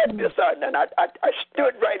 Check this out. And I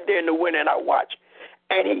stood right there in the window and I watched.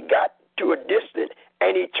 And he got to a distance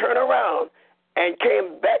and he turned around and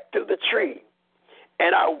came back to the tree.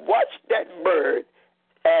 And I watched that bird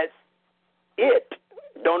as it,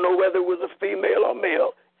 don't know whether it was a female or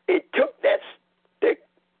male, it took that stick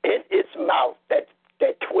in its mouth, that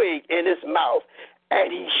twig in its mouth,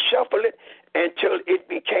 and he shuffled it until it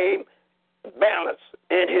became balanced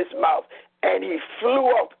in his mouth. And he flew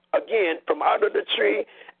up again from out of the tree,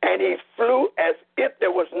 and he flew as if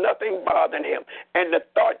there was nothing bothering him. And the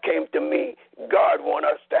thought came to me, God wants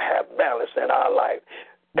us to have balance in our life.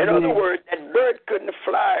 In other words, that bird couldn't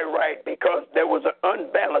fly right because there was an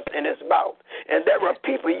unbalance in his mouth. And there are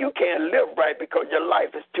people you can't live right because your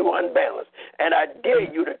life is too unbalanced. And I dare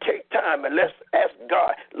you to take time and let's ask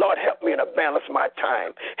God, Lord, help me to balance my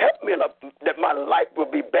time. Help me that my life will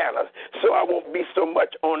be balanced so I won't be so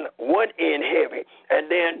much on one end heavy and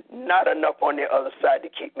then not enough on the other side to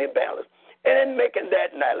keep me balanced. And in making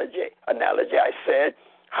that analogy, I said,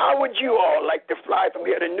 how would you all like to fly from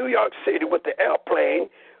here to New York City with the airplane,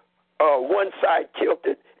 one side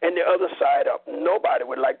tilted and the other side up? Nobody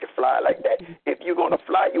would like to fly like that. If you're going to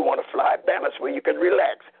fly, you want to fly balanced where you can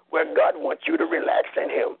relax, where God wants you to relax in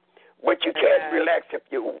Him. But you can't relax if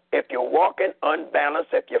you're walking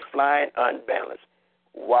unbalanced, if you're flying unbalanced.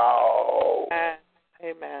 Wow.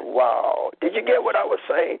 Amen. Wow. Did you get what I was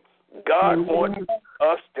saying? God wants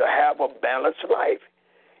us to have a balanced life.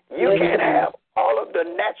 You can't have all of the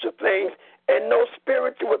natural things and no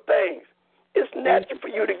spiritual things. It's natural for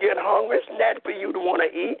you to get hungry. It's natural for you to want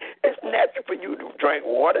to eat. It's natural for you to drink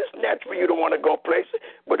water. It's natural for you to want to go places.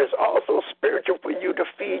 But it's also spiritual for you to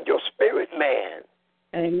feed your spirit man.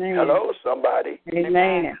 Amen. Hello, somebody.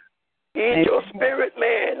 Amen. Feed your spirit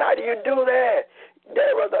man. How do you do that?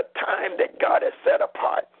 There was a time that God has set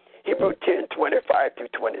apart. Hebrews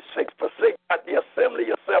 10:25-26. Forsake not the assembly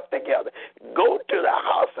yourself together. Go to the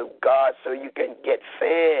house of God so you can get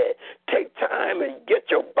fed. Take time and get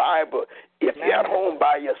your Bible if you're at home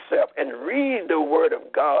by yourself and read the Word of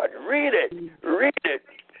God. Read it. Read it.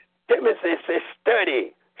 Timothy says,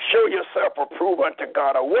 study. Show yourself approved unto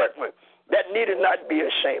God, a workman that needed not be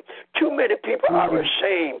ashamed. Too many people are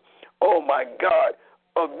ashamed, oh my God,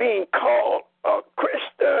 of being called a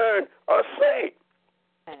Christian or saint.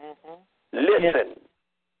 Listen.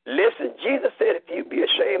 Jesus said, if you be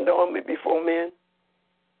ashamed on me before men,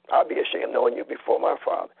 I'll be ashamed on you before my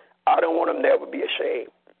Father. I don't want them to ever be ashamed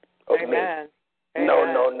of me.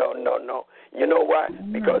 No. You know why?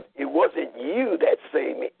 Because it wasn't you that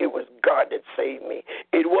saved me. It was God that saved me.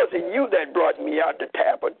 It wasn't you that brought me out the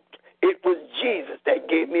tavern. It was Jesus that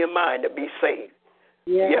gave me a mind to be saved.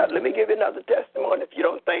 Yeah, let me give you another testimony if you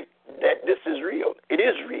don't think that this is real. It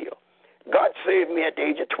is real. God saved me at the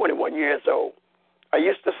age of 21 years old. I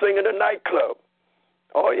used to sing in a nightclub.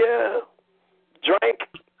 Oh, yeah. Drank?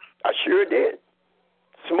 I sure did.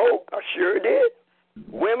 Smoke? I sure did.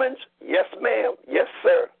 Women's? Yes, ma'am. Yes,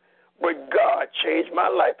 sir. But God changed my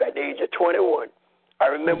life at the age of 21. I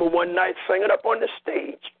remember one night singing up on the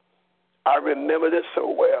stage. I remember this so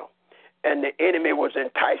well. And the enemy was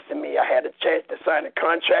enticing me. I had a chance to sign a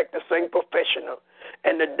contract to sing professional.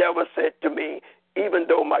 And the devil said to me, even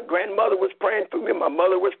though my grandmother was praying for me, my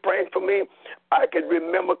mother was praying for me, I could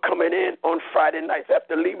remember coming in on Friday nights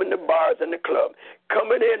after leaving the bars and the club,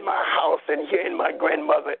 coming in my house and hearing my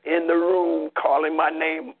grandmother in the room calling my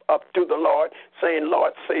name up to the Lord, saying,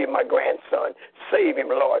 Lord, save my grandson. Save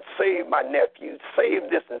him, Lord. Save my nephew.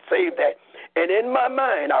 Save this and save that. And in my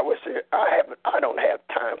mind, I was saying, I don't have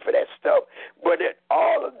time for that stuff. But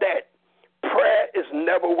all of that, prayer is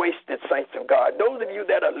never wasted, saints of God. Those of you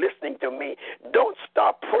that are listening to me, don't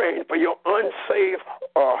stop praying for your unsaved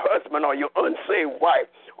husband or your unsaved wife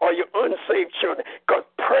or your unsaved children, because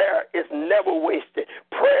prayer is never wasted.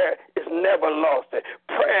 Prayer is never lost.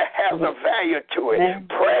 Prayer has a value to it.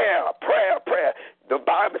 Prayer. The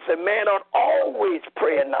Bible said, man ought always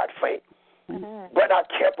pray and not faint. But I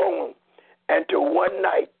kept on until one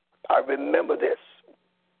night, I remember this.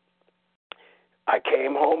 I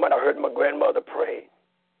came home and I heard my grandmother pray,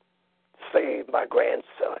 save my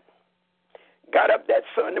grandson. Got up that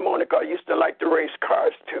Sunday morning because I used to like to race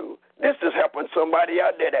cars too. This is helping somebody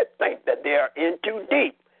out there that think that they are in too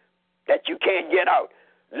deep, that you can't get out.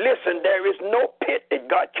 Listen, there is no pit that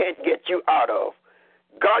God can't get you out of.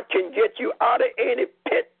 God can get you out of any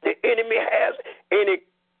pit the enemy has, any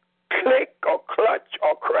click or clutch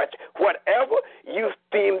or crutch, whatever you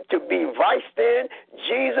seem to be viced in,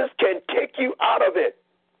 Jesus can take you out of it.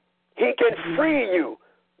 He can free you.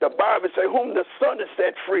 The Bible says, whom the Son has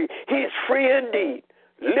set free, he is free indeed.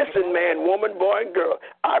 Listen, man, woman, boy, and girl,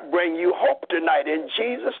 I bring you hope tonight in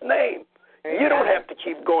Jesus' name. You don't have to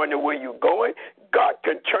keep going the way you're going. God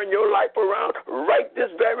can turn your life around right this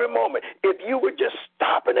very moment. If you would just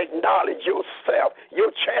stop and acknowledge yourself,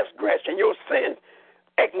 your transgression, your sin,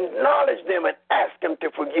 acknowledge them and ask him to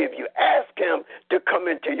forgive you. Ask him to come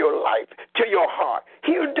into your life, to your heart.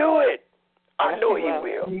 He'll do it. I know he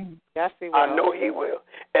will. Yes, he will. I know he will.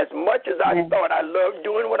 As much as I thought I loved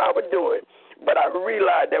doing what I was doing, but I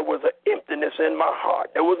realized there was an emptiness in my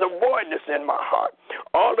heart. There was a voidness in my heart.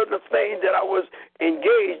 All of the things that I was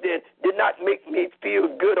engaged in did not make me feel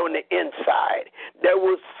good on the inside. There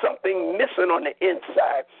was something missing on the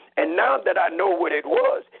inside. And now that I know what it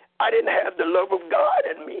was, I didn't have the love of God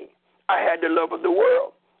in me. I had the love of the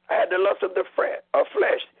world. I had the lust of the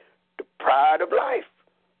flesh, the pride of life.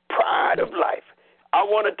 Pride of life. I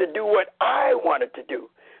wanted to do what I wanted to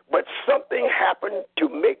do. But something happened to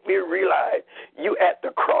make me realize you at the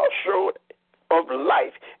crossroad of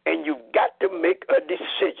life, and you've got to make a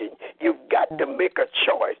decision. You've got to make a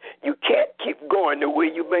choice. You can't keep going the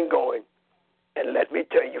way you've been going. And let me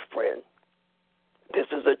tell you, friend, this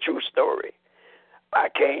is a true story. I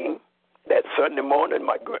came that Sunday morning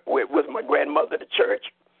with my grandmother to church,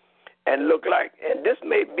 and and this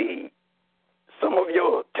may be some of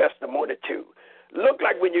your testimony too. Look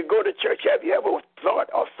like when you go to church, have you ever thought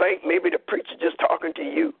or think maybe the preacher just talking to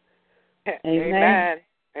you? Amen.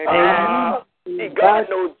 God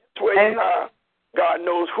knows where you are. God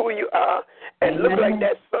knows who you are. And look like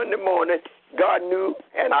that Sunday morning, God knew,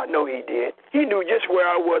 and I know he did. He knew just where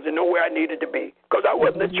I was and know where I needed to be, because I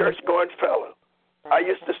wasn't a church-going fellow. I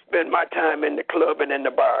used to spend my time in the club and in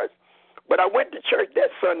the bars. But I went to church that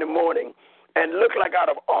Sunday morning, and looked like out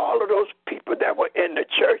of all of those people that were in the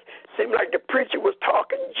church, seemed like the preacher was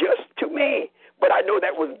talking just to me. But I know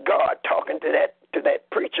that was God talking to that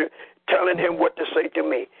preacher, telling him what to say to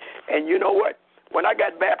me. And you know what? When I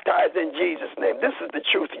got baptized in Jesus' name, this is the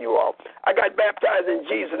truth, you all. I got baptized in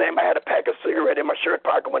Jesus' name. I had a pack of cigarettes in my shirt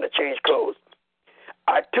pocket when I changed clothes.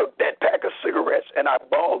 I took that pack of cigarettes and I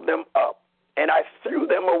balled them up. And I threw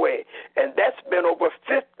them away. And that's been over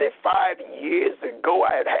 55 years ago.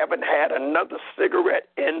 I haven't had another cigarette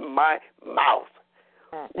in my mouth.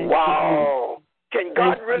 Wow. Can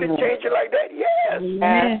God really change you like that? Yes.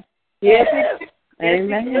 Amen. Yes.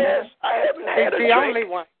 Amen. Yes. I haven't had a drink. Only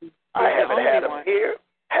one. I haven't had a beer.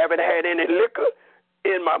 Haven't had any liquor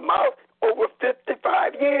in my mouth over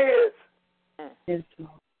 55 years. Yes.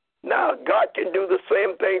 Now, God can do the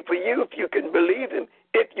same thing for you if you can believe him,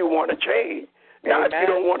 if you want to change. Now, if you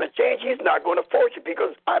don't want to change, he's not going to force you,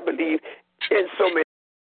 because I believe in so many.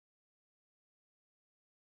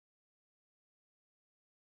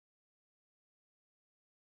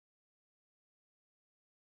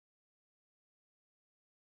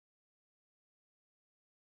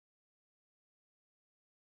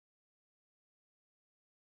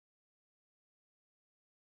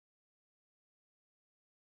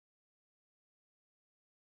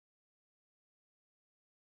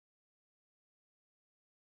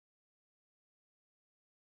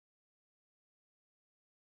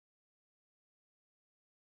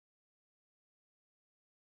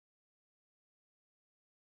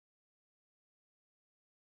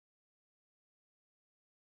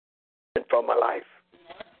 For my life.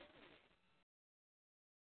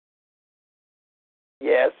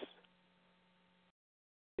 Yes.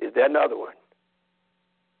 Is there another one?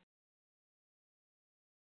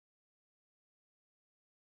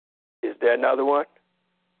 Is there another one?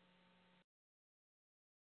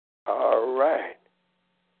 All right.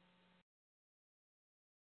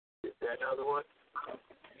 Is there another one?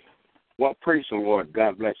 Well, praise the Lord.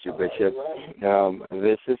 God bless you, Bishop.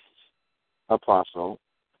 This is Apostle.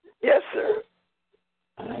 Yes, sir.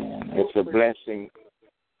 It's a blessing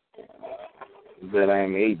that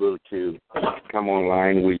I'm able to come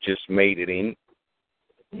online. We just made it in.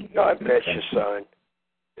 God bless you, son.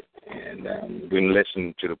 And been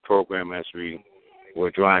listening to the program as we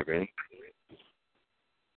were driving.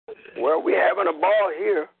 Well, we're having a ball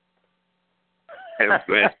here.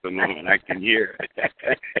 Bless the Lord, I can hear it.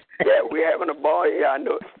 Yeah, we're having a ball here. I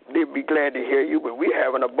know they'd be glad to hear you, but we're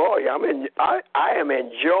having a ball here. I am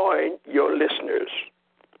enjoying your listeners.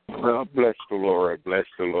 Well, bless the Lord. Bless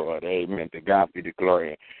the Lord. Amen. To God be the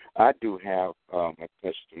glory. I do have a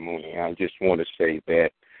testimony. I just want to say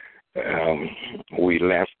that we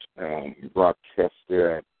left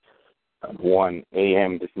Rochester at 1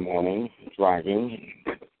 a.m. this morning driving.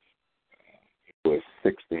 It was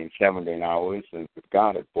 16, 17 hours, and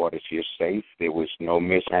God had brought us here safe. There was no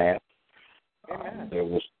mishap. There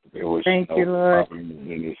was Thank no you, Lord. problem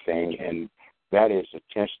in anything, and that is a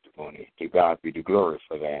testimony. To God be the glory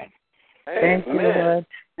for that. Thank you, Lord.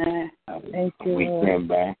 Thank you, we Lord. came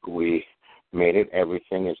back. We made it.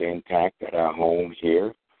 Everything is intact at our home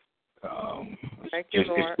here. Thank you,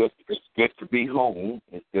 Lord. It's good to be home.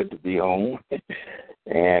 It's good to be home.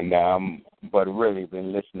 And but really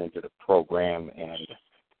been listening to the program, and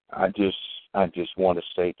I just want to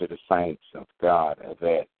say to the saints of God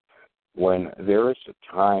that when there is a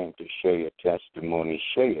time to share your testimony,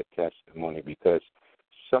 because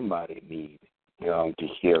somebody needs to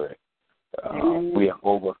hear it. We are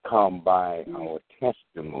overcome by our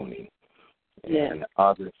testimony, and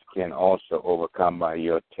others can also overcome by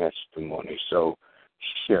your testimony. So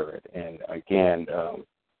share it. And again,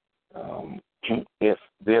 if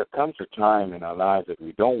there comes a time in our lives that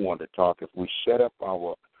we don't want to talk, if we shut up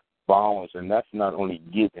our bounds, and that's not only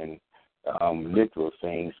giving literal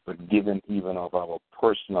things, but giving even of our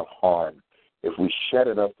personal heart, if we shut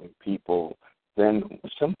it up from people, then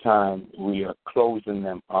sometimes we are closing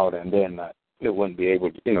them out, and they wouldn't be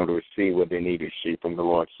able to, to receive what they need to see from the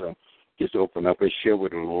Lord. So just open up and share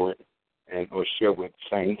with the Lord, or share with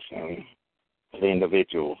saints and the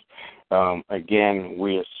individuals. Again,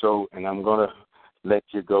 we are so, and I'm going to let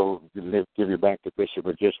you go, give you back to Bishop,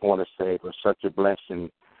 but just want to say it was such a blessing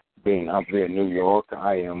being up there in New York.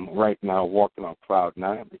 I am right now walking on cloud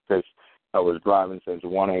 9 because I was driving since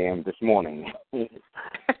 1 a.m. this morning.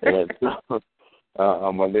 And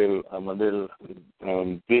I'm a little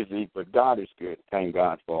busy, but God is good. Thank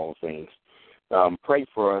God for all things. Pray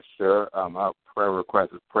for us, sir. Our prayer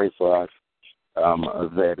request is pray for us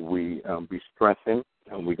that we be strengthened,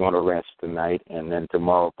 and we're going to rest tonight, and then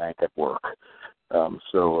tomorrow back at work.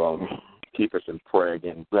 So keep us in prayer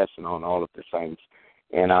again. Blessing on all of the saints.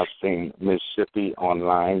 And I've seen Mississippi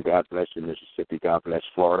online. God bless you, Mississippi. God bless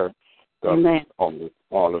Florida. God bless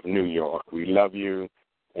all of New York. We love you.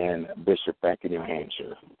 And Bishop, back in your hands,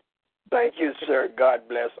 sir. Thank you, sir. God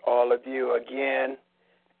bless all of you again.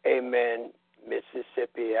 Amen.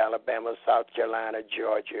 Mississippi, Alabama, South Carolina,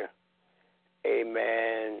 Georgia.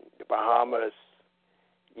 Amen. The Bahamas.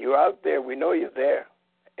 You out there. We know you're there.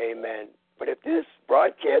 Amen. But if this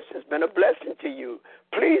broadcast has been a blessing to you,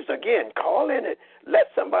 please, again, call in and let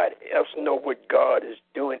somebody else know what God is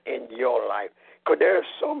doing in your life. Because there's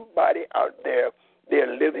somebody out there,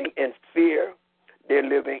 they're living in fear. They're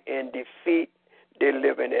living in defeat. They're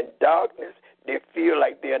living in darkness. They feel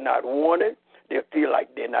like they're not wanted. They feel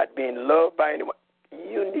like they're not being loved by anyone.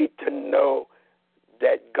 You need to know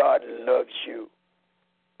that God loves you.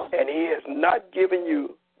 And He has not given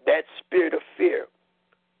you that spirit of fear,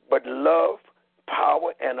 but love,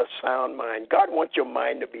 power, and a sound mind. God wants your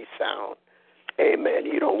mind to be sound. Amen.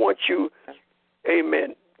 He don't want you,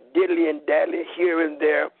 amen, diddly and daddly here and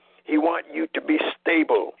there. He wants you to be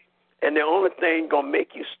stable. And the only thing going to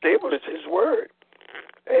make you stable is His Word.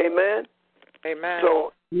 Amen. Amen.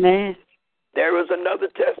 So, Amen. There is another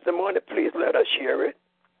testimony. Please let us share it.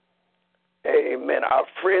 Amen. Our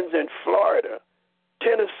friends in Florida,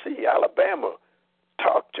 Tennessee, Alabama,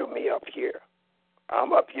 talk to me up here.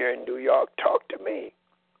 I'm up here in New York. Talk to me.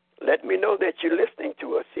 Let me know that you're listening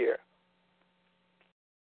to us here.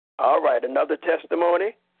 All right, another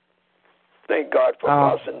testimony. Thank God for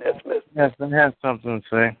Pastor Nesmith. Yes, I have something to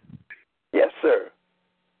say. Yes, sir.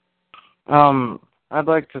 I'd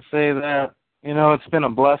like to say that, it's been a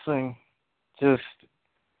blessing, just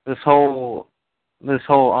this whole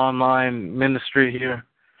online ministry here,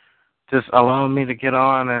 just allowing me to get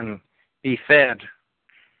on and be fed.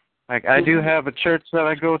 Like, I do have a church that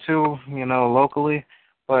I go to, locally,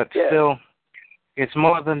 but still, it's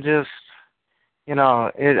more than just,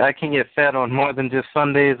 I can get fed on more than just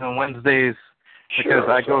Sundays and Wednesdays because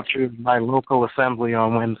I go to my local assembly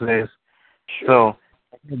on Wednesdays. So,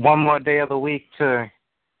 one more day of the week to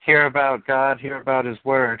hear about God, hear about His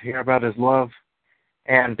Word, hear about His love,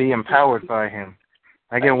 and be empowered by Him.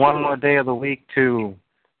 I get one more day of the week to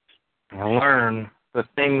learn the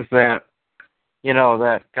things that,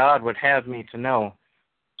 that God would have me to know.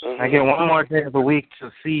 I get one more day of the week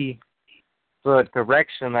to see the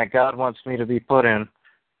direction that God wants me to be put in.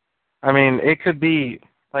 I mean, it could be,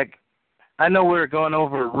 like, I know we're going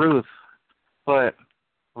over Ruth, but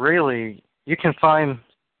really, you can find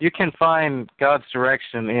God's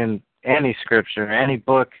direction in any scripture, any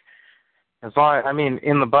book. In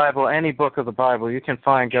the Bible, any book of the Bible, you can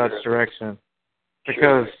find God's direction,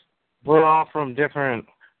 because we're all from different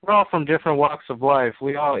walks of life.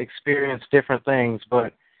 We all experience different things,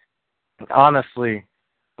 but honestly,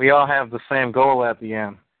 we all have the same goal at the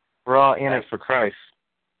end. We're all in it for Christ.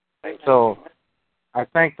 So I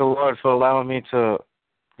thank the Lord for allowing me to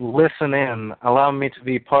listen in, allowing me to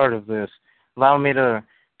be part of this, allowing me to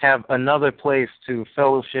have another place to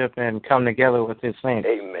fellowship and come together with His saints.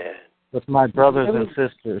 Amen. With my brothers and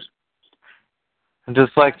sisters. I'd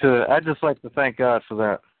just like to thank God for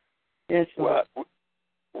that. Yes. Well,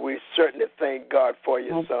 We certainly thank God for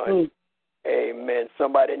your son. Amen.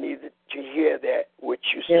 Somebody needs to hear that, what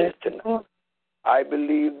you said tonight. I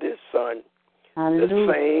believe this, son. The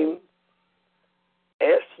same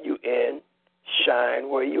S-U-N, shine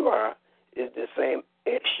where you are, is the same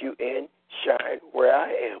S-U-N, shine where I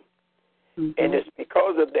am. And it's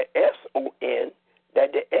because of the S-O-N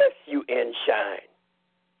that the S-U-N shine.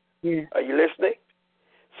 Yeah. Are you listening?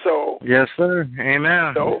 So yes, sir.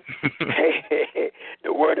 Amen. So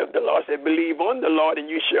the word of the Lord said, believe on the Lord and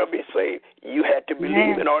you shall be saved. You had to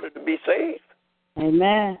believe in order to be saved.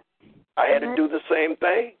 Amen. I had to do the same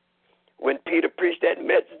thing. When Peter preached that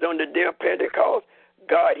message on the day of Pentecost,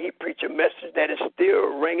 God, he preached a message that is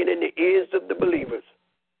still ringing in the ears of the believers.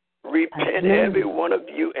 Repent, every one of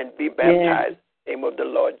you, and be baptized in the name of the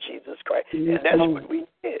Lord Jesus Christ. And that's what we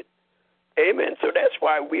did. Amen. So that's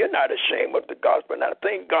why we are not ashamed of the gospel. And I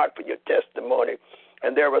thank God for your testimony.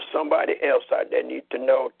 And there was somebody else out there need to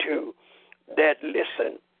know, too, that,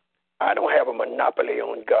 listen, I don't have a monopoly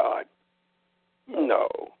on God. No.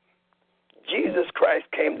 Jesus Christ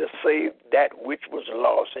came to save that which was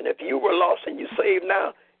lost. And if you were lost and you're saved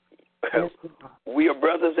now, we are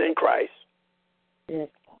brothers in Christ. Yes.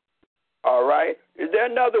 All right. Is there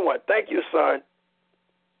another one? Thank you, son.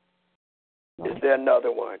 Is there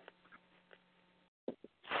another one?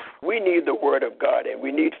 We need the word of God, and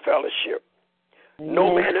we need fellowship.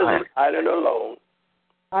 No man is an island alone.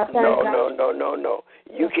 No.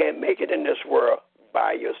 You can't make it in this world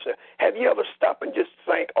by yourself. Have you ever stopped and just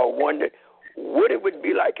think or wondered what it would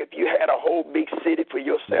be like if you had a whole big city for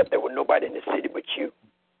yourself? There was nobody in the city but you.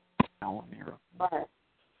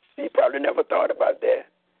 You probably never thought about that.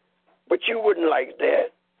 But you wouldn't like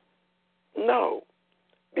that. No.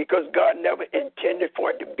 Because God never intended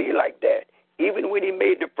for it to be like that. Even when he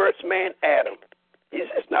made the first man, Adam, he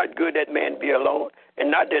said it's not good that man be alone.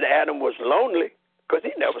 And not that Adam was lonely, because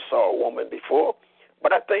he never saw a woman before.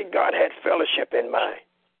 But I think God had fellowship in mind.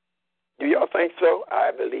 Do y'all think so?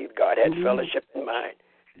 I believe God had fellowship in mind.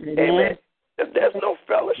 Amen. If there's no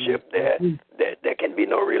fellowship there can be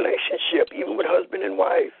no relationship, even with husband and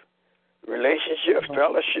wife. Relationship,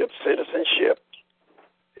 fellowship, citizenship.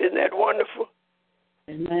 Isn't that wonderful?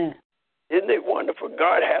 Amen. Isn't it wonderful?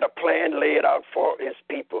 God had a plan laid out for his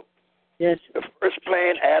people. Yes. The first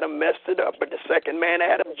plan, Adam messed it up, but the second man,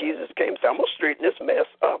 Adam, Jesus came and said, I'm going to straighten this mess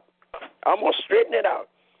up. I'm going to straighten it out.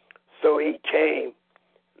 So he came,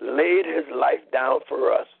 laid his life down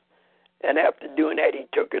for us, and after doing that, he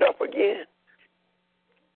took it up again.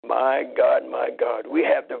 My God, we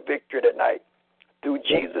have the victory tonight through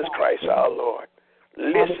Jesus Christ our Lord.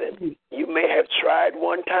 Listen, you may have tried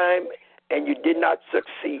one time and you did not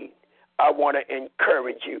succeed. I want to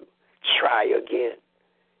encourage you, try again.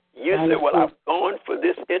 You say, well, I've gone for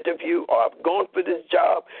this interview or I've gone for this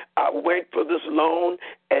job. I went for this loan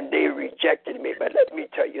and they rejected me. But let me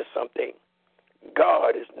tell you something.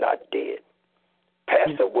 God is not dead.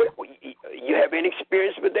 Pastor, you have any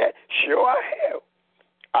experience with that? Sure I have.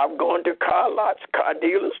 I've gone to car lots, car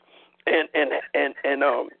dealers, and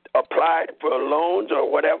applied for loans or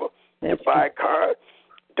whatever to buy a car,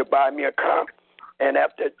 to buy me a car. And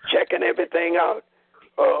after checking everything out,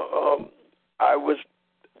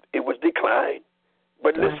 it was declined.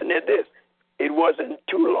 But listen to this. It wasn't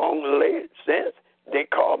too long since they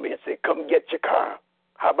called me and said, come get your car.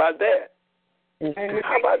 How about that?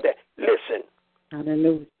 How about that? Listen.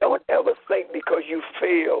 Hallelujah. Don't ever think because you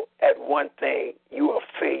fail at one thing, you are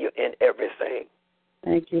a failure in everything.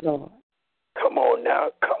 Thank you, Lord. Come on now.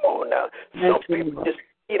 Some people just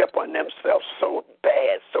beat up on themselves so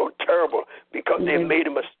bad, so terrible, because they made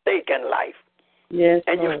a mistake in life. Yes,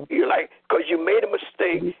 and Lord. You feel like, because you made a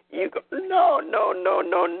mistake, you go, no.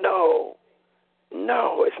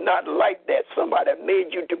 No, it's not like that. Somebody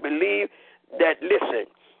made you to believe that, listen,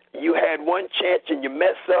 you had one chance and you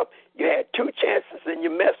mess up. You had two chances and you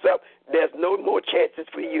mess up. There's no more chances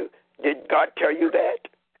for you. Did God tell you that?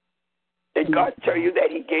 Did God tell you that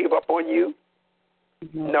he gave up on you?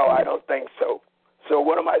 No, I don't think so. So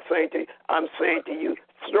what am I saying to you? I'm saying to you,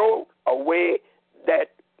 throw away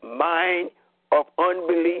that mind of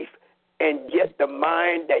unbelief and get the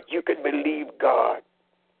mind that you can believe God.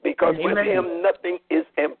 Because with him, nothing is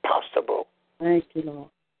impossible. Thank you, Lord.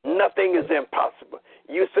 Nothing is impossible.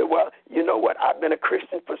 You say, well, you know what? I've been a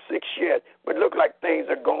Christian for 6 years, but look like things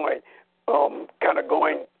are going, kind of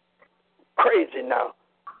going crazy now.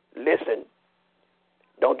 Listen,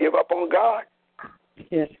 don't give up on God.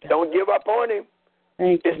 Yes, God. Don't give up on him.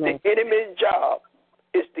 Thank you, It's Lord. the enemy's job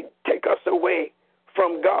is to take us away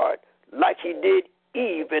from God like he did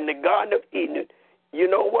Eve in the Garden of Eden. You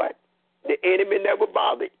know what? The enemy never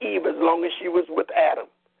bothered Eve as long as she was with Adam.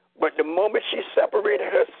 But the moment she separated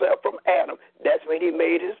herself from Adam, that's when he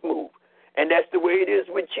made his move. And that's the way it is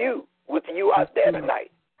with you out there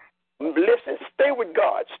tonight. Listen, stay with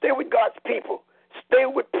God. Stay with God's people. Stay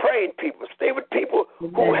with praying people. Stay with people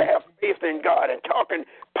who have faith in God and talking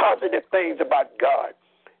positive things about God.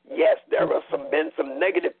 Yes, there have been some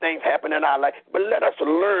negative things happen in our life, but let us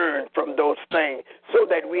learn from those things so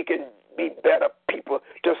that we can be better people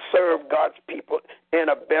to serve God's people in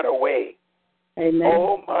a better way. Amen.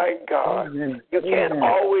 Oh, my God. Amen. You can't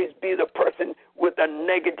always be the person with a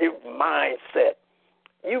negative mindset.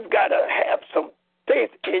 You've got to have some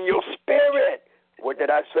faith in your spirit. What did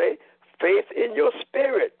I say? Faith in your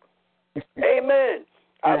spirit. Amen.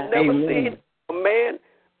 I've never seen a man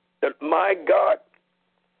that, my God,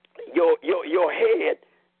 your head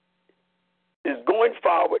is going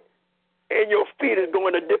forward and your feet is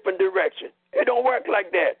going a different direction. It don't work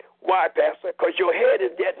like that. Why, Pastor? Because your head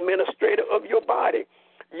is the administrator of your body.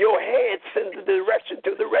 Your head sends the direction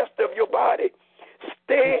to the rest of your body.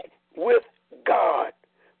 Stay with God,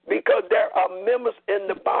 because there are members in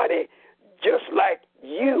the body just like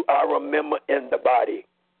you are a member in the body.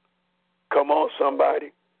 Come on,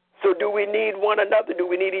 somebody. So do we need one another? Do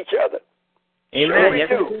we need each other? Amen.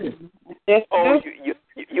 Sure we do. Oh,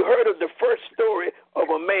 you heard of the first story of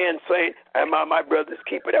a man saying, "Am I my brother's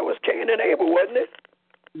keeper?" That was Cain and Abel, wasn't it?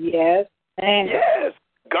 Yes. Yes.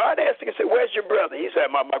 God asked him, he said, "Where's your brother?" He said,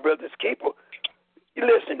 "Am I my brother's keeper?"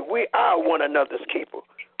 Listen, we are one another's keeper.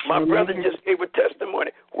 My brother just gave a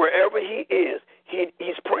testimony. Wherever he is,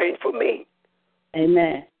 he's praying for me.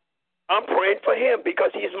 Amen. I'm praying for him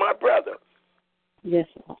because he's my brother. Yes.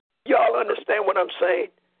 Y'all understand what I'm saying?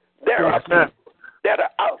 There are people that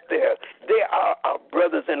are out there. They are our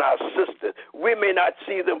brothers and our sisters. We may not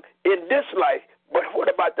see them in this life, but what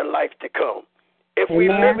about the life to come? If we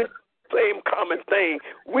live in the same common thing,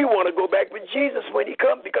 we want to go back with Jesus when he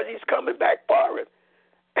comes, because he's coming back for us.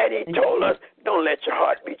 And he told us, don't let your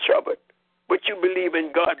heart be troubled. But you believe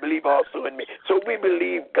in God, believe also in me. So we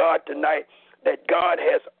believe God tonight, that God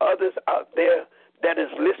has others out there that is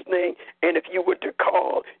listening. And if you were to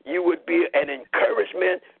call, you would be an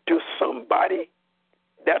encouragement to somebody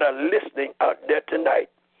that are listening out there tonight.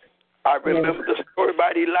 I remember the story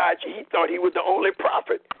about Elijah. He thought he was the only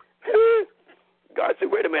prophet. God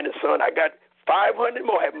said, wait a minute, son, I got 500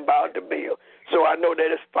 more haven't bowed to Baal. So I know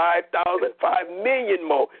that it's 5,000, 5 million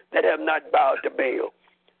more that have not bowed to Baal.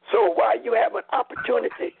 So while you have an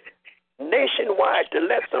opportunity nationwide to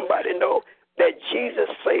let somebody know that Jesus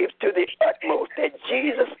saves to the utmost, that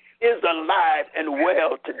Jesus is alive and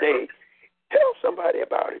well today, tell somebody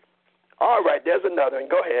about it. All right, there's another one.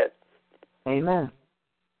 Go ahead. Amen.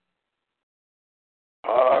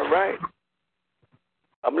 All right.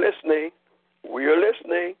 I'm listening. We're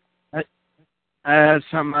listening. I have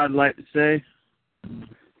something I'd like to say.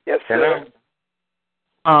 Yes, sir.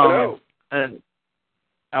 Hello.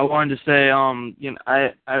 I wanted to say,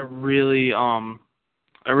 I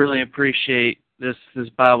really appreciate this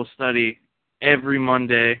Bible study every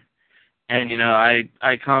Monday, and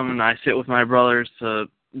I come and I sit with my brothers to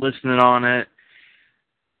listen on it,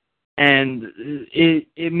 and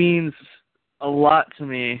it means a lot to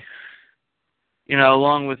me.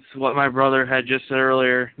 Along with what my brother had just said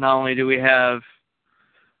earlier, not only do we have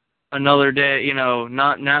another day,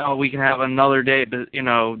 not now we can have another day, but,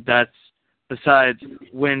 that's besides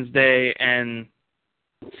Wednesday and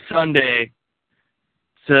Sunday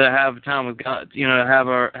to have time with God,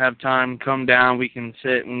 have time come down, we can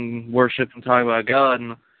sit and worship and talk about God.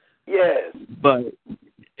 And, yes. But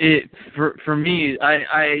for me,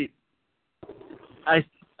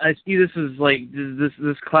 I see this as like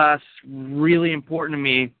this class really important to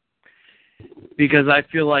me, because I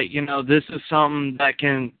feel like this is something that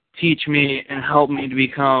can teach me and help me to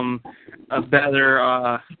become a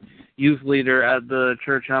better youth leader at the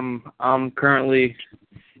church I'm currently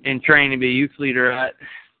in training to be a youth leader at.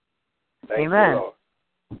 Amen.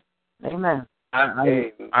 Amen.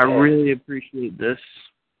 I really appreciate this.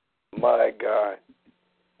 My God.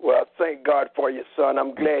 Well, thank God for you, son.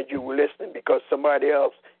 I'm glad you were listening, because somebody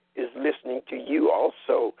else is listening to you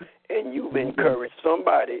also, and you've encouraged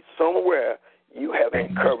somebody somewhere. You have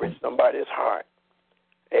encouraged somebody's heart.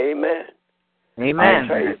 Amen.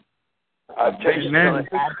 Amen. I'll tell you, son,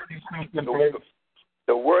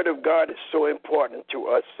 the Word of God is so important to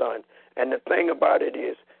us, son. And the thing about it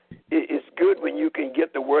is, it's good when you can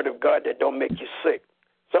get the Word of God that don't make you sick.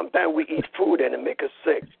 Sometimes we eat food and it makes us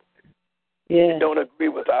sick. Yeah. Don't agree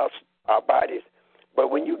with our bodies.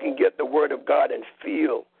 But when you can get the Word of God and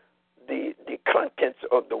feel the contents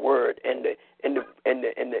of the Word and the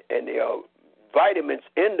vitamins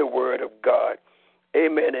in the Word of God,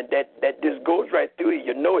 Amen. And that just goes right through you.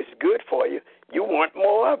 You know it's good for you. You want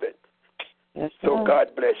more of it. Yes, so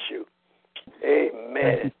God bless you.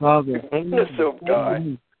 Amen. Father. The goodness of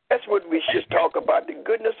God. That's what we should talk about, the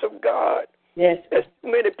goodness of God. Yes. There's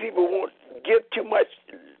too many people won't give too much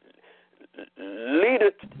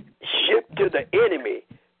leadership to the enemy.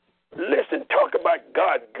 Listen, talk about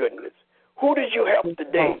God's goodness. Who did you help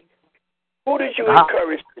today? Who did you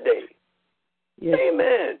encourage today? Yes.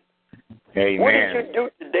 Amen. Amen. What did you do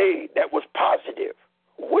today that was positive?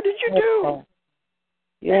 What did you do?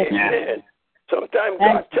 Yes. Amen. Sometimes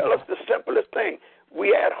God tells us the simplest thing.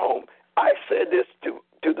 We at home. I said this to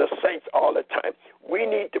the saints all the time. We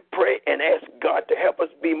need to pray and ask God to help us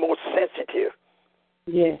be more sensitive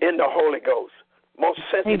in the Holy Ghost, more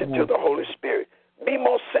sensitive to the Holy Spirit. Be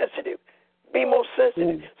more sensitive. Be more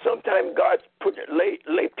sensitive. Sometimes God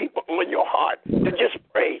lay people on your heart to just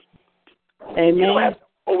pray. Amen. You don't have to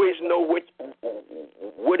always know what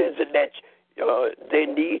is it that they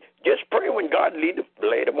need. Just pray when God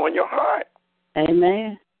lay them on your heart.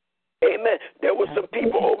 Amen. Amen. There were some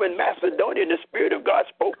people over in Macedonia, and the Spirit of God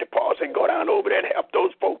spoke to Paul, said, go down over there and help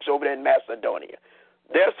those folks over there in Macedonia.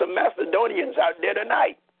 There's some Macedonians out there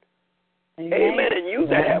tonight. Amen. And you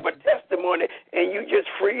that have a testimony and you just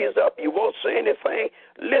freeze up, you won't say anything.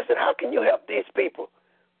 Listen, how can you help these people?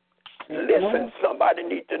 Listen, somebody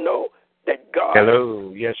needs to know that God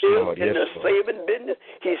Yes, is Lord. in the saving business.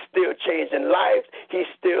 He's still changing lives. He's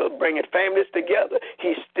still bringing families together.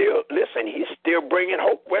 He's still bringing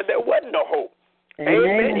hope where there wasn't no hope.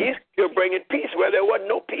 Amen. He's still bringing peace where there wasn't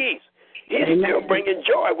no peace. He's still bringing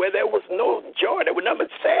joy where there was no joy. There was nothing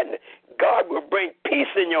sadness. God will bring peace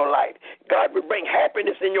in your life. God will bring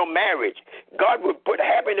happiness in your marriage. God will put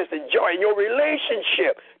happiness and joy in your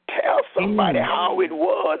relationship. Tell somebody how it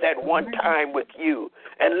was at one time with you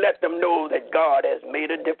and let them know that God has made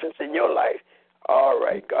a difference in your life. All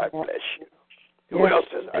right, God bless you. Who else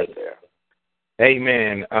is out there?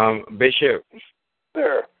 Amen. Bishop.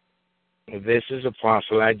 Sir. This is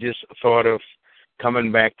Apostle. I just thought of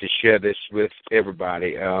coming back to share this with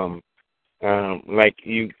everybody. Like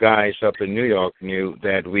you guys up in New York knew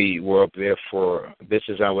that we were up there this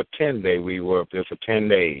is our 10-day. We were up there for 10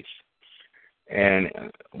 days. And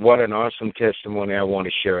what an awesome testimony I want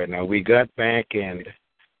to share it. Now, we got back and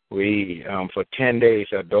we, for 10 days,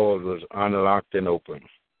 our door was unlocked and open.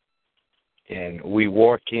 And we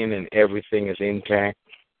walk in and everything is intact.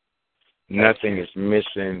 Nothing is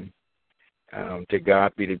missing. To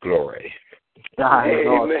God be the glory.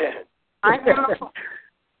 Amen. Thank you, Lord.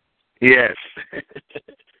 Yes.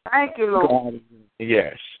 Thank you, Lord.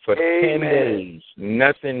 Yes. For 10 days,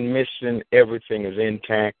 nothing missing. Everything is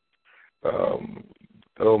intact.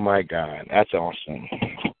 Oh, my God. That's awesome.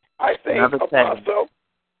 I think, Apostle,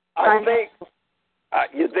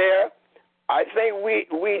 you there? I think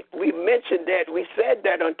we mentioned that. We said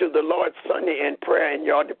that unto the Lord Sunday in prayer in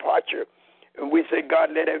your departure. And we said, God,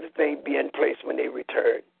 let everything be in place when they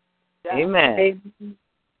return. Amen.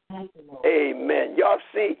 Amen. Y'all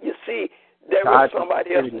see, there was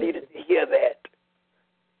somebody else needed to hear that.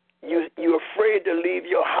 You're afraid to leave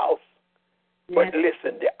your house. But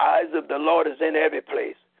listen, the eyes of the Lord is in every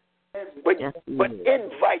place. But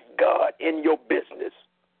invite God in your business.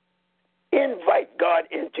 Invite God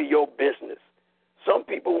into your business. Some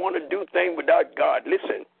people want to do things without God.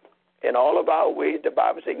 Listen, in all of our ways, the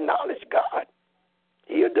Bible says, acknowledge God.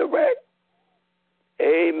 He'll direct.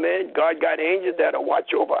 Amen. God got angels that'll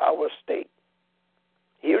watch over our state.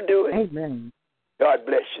 He'll do it. Amen. God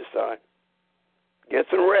bless you, son. Get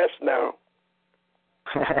some rest now.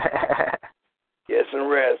 Get some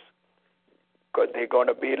rest. Because they're going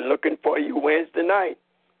to be looking for you Wednesday night.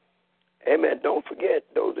 Amen. Don't forget,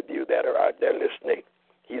 those of you that are out there listening,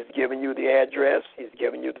 he's giving you the address. He's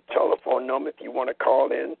giving you the telephone number. If you want to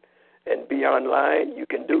call in and be online, you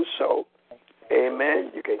can do so.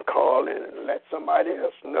 Amen. You can call in and let somebody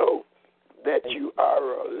else know that you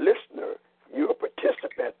are a listener. You're a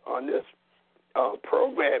participant on this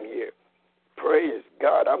program here. Praise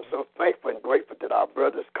God. I'm so thankful and grateful that our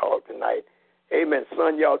brothers called tonight. Amen.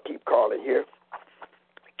 Son, y'all keep calling here.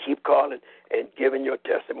 Keep calling and giving your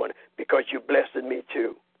testimony because you're blessing me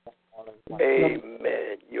too.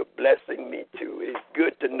 Amen. You're blessing me too. It's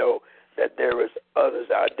good to know that there is others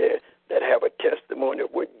out there that have a testimony of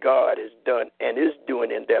what God has done and is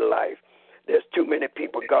doing in their life. There's too many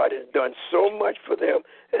people. God has done so much for them,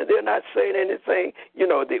 and they're not saying anything. You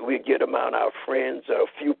know, that we get among our friends, a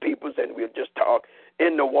few people, and we'll just talk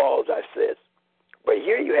in the walls, I says. But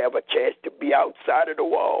here you have a chance to be outside of the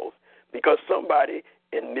walls because somebody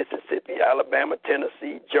in Mississippi, Alabama,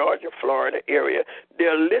 Tennessee, Georgia, Florida area,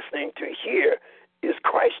 they're listening to hear Is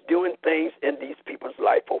Christ doing things in these people's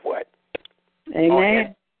life or what?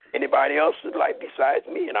 Amen. Anybody else's life besides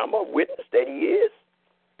me, and I'm a witness that he is.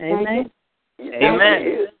 Amen. Amen. He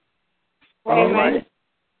is. All right.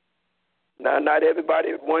 Now, not everybody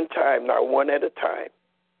at one time, not one at a time.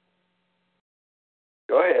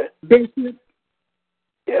 Go ahead. Bishop,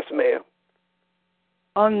 Yes, ma'am.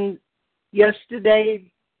 on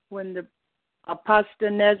yesterday when the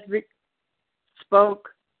Apostle Nesbitt spoke,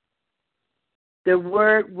 the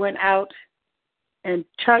word went out and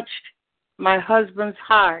touched my husband's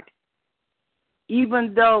heart.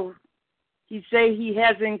 Even though he say he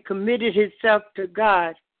hasn't committed himself to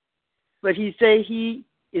God, but he say he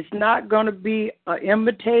is not going to be an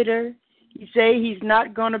imitator. He say he's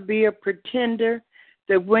not going to be a pretender,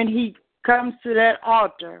 that when he comes to that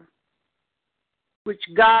altar, which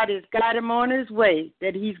God has got him on his way,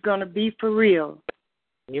 that he's going to be for real.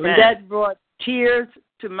 Amen. And that brought tears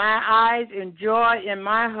to my eyes and joy in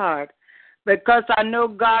my heart, because I know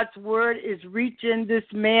God's word is reaching this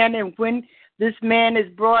man, and when this man is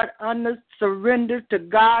brought under surrender to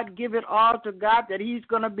God, give it all to God, that he's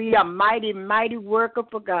going to be a mighty, mighty worker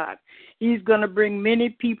for God. He's going to bring many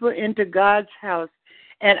people into God's house.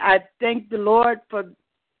 And I thank the Lord for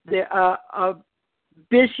the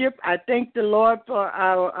bishop. I thank the Lord for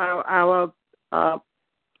our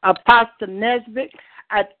Apostle Nesbitt.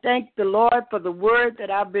 I thank the Lord for the word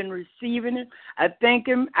that I've been receiving. I thank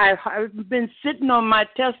him. I've been sitting on my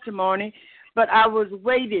testimony, but I was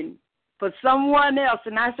waiting for someone else.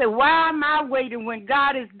 And I said, why am I waiting when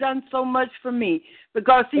God has done so much for me?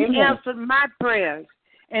 Because he answered my prayers.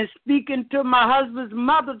 And speaking to my husband's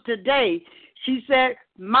mother today, she said,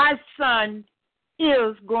 my son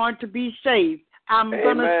is going to be saved. I'm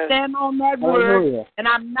going to stand on that word, and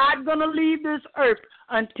I'm not going to leave this earth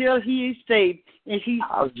until he is saved. And she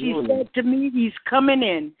said to me, he's coming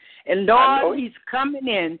in. And Lord, he's coming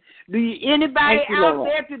in. Anybody out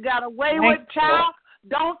there, if you got a wayward child,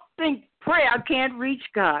 don't think prayer can't reach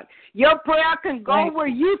God. Your prayer can go where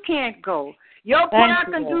you can't go. Your prayer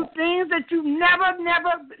can do things that you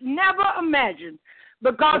never imagined.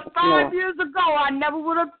 Because 5 years ago, I never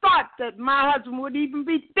would have thought that my husband would even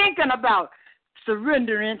be thinking about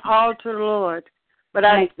surrendering all to the Lord. But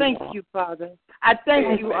I thank you, Father. I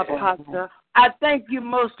thank you, Apostle. I thank you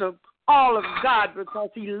most of all of God, because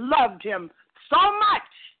he loved him so much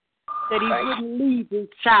that he wouldn't leave his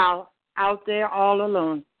child out there all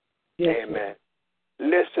alone. Yes, Amen.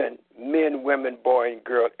 Listen, men, women, boy, and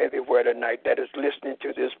girl everywhere tonight that is listening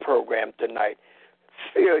to this program tonight,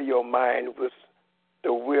 fill your mind with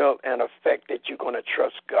the will and effect that you're going to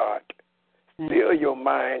trust God. Fill your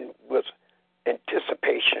mind with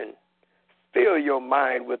anticipation. Fill your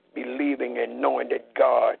mind with believing and knowing that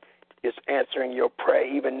God is answering your prayer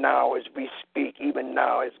even now as we speak, even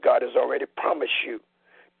now as God has already promised you.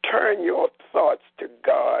 Turn your thoughts to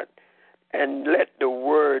God and let the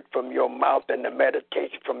word from your mouth and the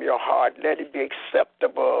meditation from your heart, let it be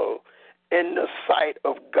acceptable in the sight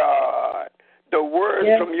of God. The word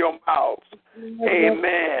from your mouth,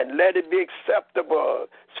 amen, let it be acceptable.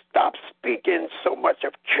 Stop speaking so much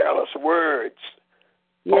of careless words.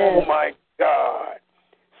 Oh, my God.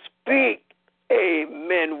 Speak,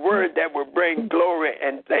 amen, word that will bring glory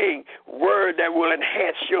and thing, word that will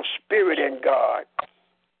enhance your spirit in God.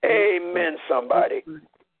 Amen, somebody.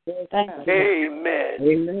 Amen.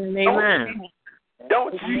 Amen.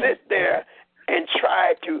 Don't sit there and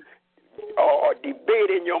try to or debate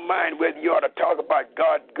in your mind whether you ought to talk about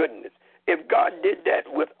God's goodness. If God did that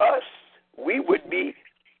with us, we would be,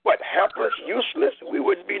 helpless, useless. We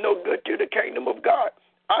wouldn't be no good to the kingdom of God.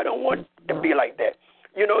 I don't want to be like that.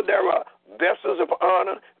 You know, there are vessels of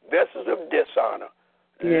honor, vessels of dishonor.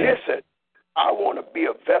 Listen, I want to be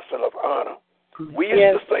a vessel of honor. We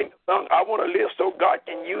used to sing the song, I want to live so God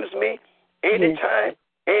can use me anytime,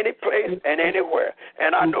 any place, and anywhere.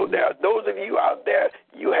 And I know there are those of you out there,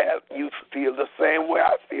 you feel the same way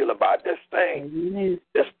I feel about this thing.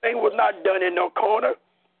 This thing was not done in no corner.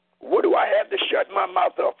 What do I have to shut my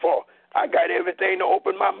mouth up for? I got everything to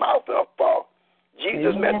open my mouth up for.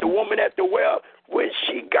 Jesus met the woman at the well. When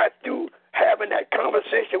she got through having that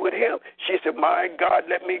conversation with him, she said, my God,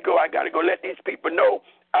 let me go. I got to go let these people know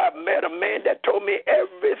I've met a man that told me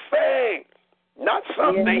everything. Not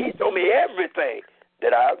something. He told me everything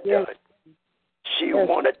that I've done. She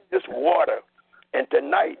wanted this water. And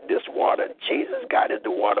tonight, this water, Jesus got is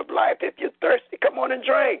the water of life. If you're thirsty, come on and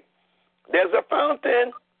drink. There's a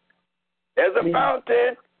fountain. There's a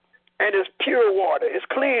fountain, and it's pure water. It's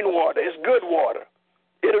clean water. It's good water.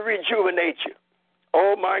 It'll rejuvenate you.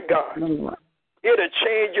 Oh, my God. It'll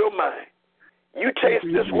change your mind. You taste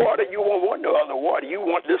this water, you won't want no other water. You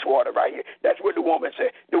want this water right here. That's what the woman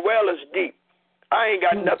said. The well is deep. I ain't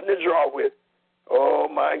got nothing to draw with. Oh,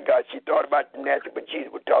 my God. She thought about the natural, but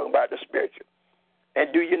Jesus was talking about the spiritual.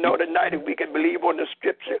 And do you know tonight if we can believe on the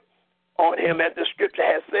scripture, on him as the scripture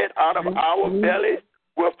has said, out of our bellies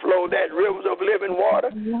will flow that rivers of living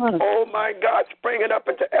water. Oh, my God, springing up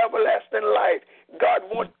into everlasting life. God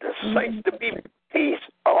wants the saints to be peace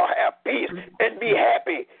or have peace and be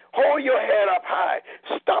happy. Hold your head up high.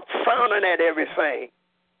 Stop frowning at everything.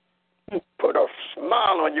 Put a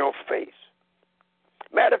smile on your face.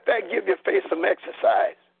 Matter of fact, give your face some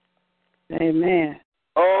exercise. Amen.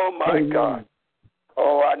 Oh, my God.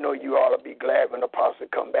 Oh, I know you ought to be glad when the Apostle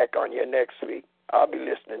come back on you next week. I'll be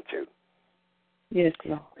listening too. Yes,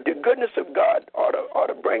 Lord. The goodness of God ought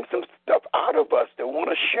to bring some stuff out of us that want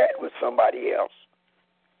to share it with somebody else.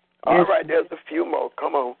 All right, there's a few more.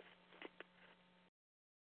 Come on.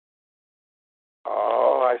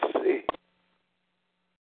 Oh, I see.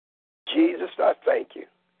 Jesus, I thank you.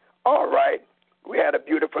 All right. We had a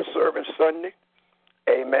beautiful service Sunday.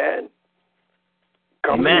 Amen.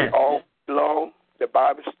 Coming all along the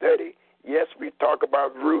Bible study. Yes, we talk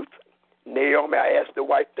about Ruth, Naomi. I asked the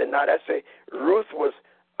wife tonight. I say Ruth was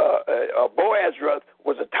Boaz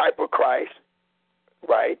was a type of Christ,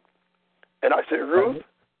 right? And I said, Ruth,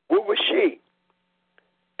 what was she?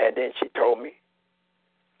 And then she told me.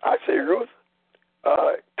 I said, Ruth,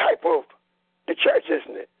 type of the church,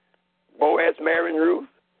 isn't it? Boaz marrying Ruth.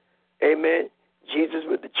 Amen. Jesus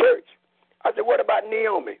with the church. I said, what about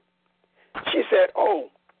Naomi? She said, oh,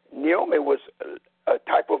 Naomi was a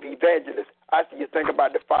type of evangelist. I said, you think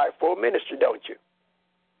about the fivefold ministry, don't you?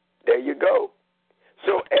 There you go.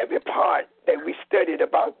 So every part that we studied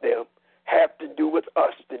about them have to do with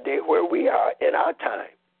us today where we are in our time.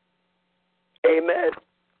 Amen.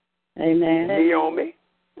 Amen. Naomi,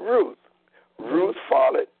 Ruth. Ruth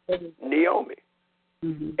followed Naomi.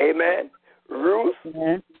 Amen. Ruth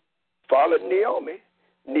followed Naomi.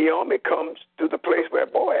 Naomi comes to the place where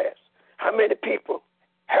Boaz. How many people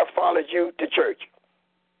have followed you to church?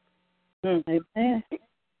 Amen.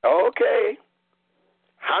 Okay.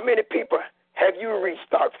 How many people have you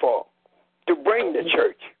reached out for to bring to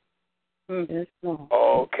church? Yes, Lord.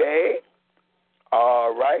 Okay.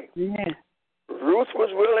 All right. Yeah. Ruth was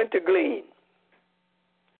willing to glean.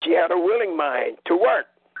 She had a willing mind to work.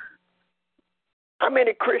 How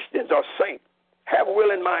many Christians or saints have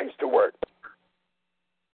willing minds to work?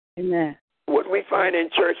 Amen. What we find in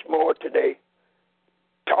church more today,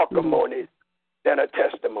 talkamonies than a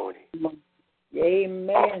testimony.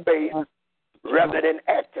 Amen. Of faith rather than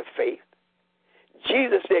active faith.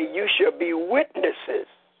 Jesus said, you shall be witnesses.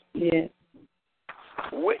 Yes.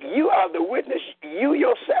 You are the witness. You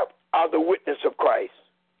yourself are the witness of Christ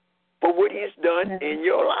for what he's done in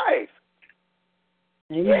your life.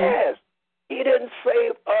 Amen. Yes. He didn't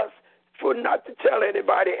save us for not to tell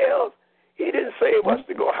anybody else. He didn't save us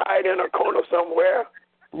to go hide in a corner somewhere.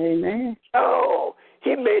 Amen. No.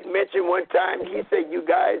 He made mention one time. He said, you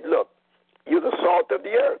guys, look, you're the salt of the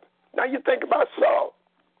earth. Now you think about salt.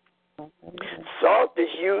 Salt is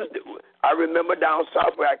used. I remember down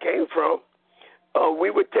south where I came from, we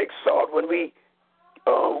would take salt when we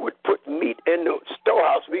would put meat in the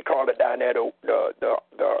storehouse. We called it down there the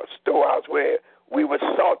storehouse where we would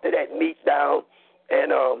salt that meat down,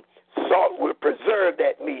 and salt would preserve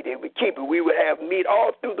that meat. It would keep it. We would have meat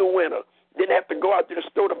all through the winter. Didn't have to go out to the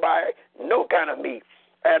store to buy no kind of meat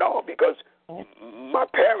at all because my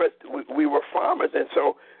parents, we were farmers, and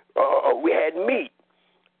so we had meat.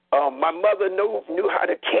 My mother knew how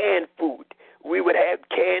to can food. We would have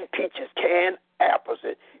canned peaches, canned apples,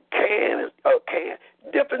 and canned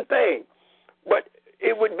different things. But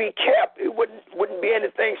it would be kept. It wouldn't be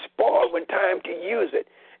anything spoiled when time to use it.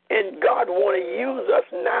 And God want to use us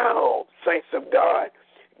now, saints of God.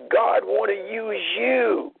 God want to use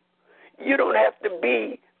you. You don't have to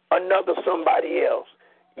be another somebody else.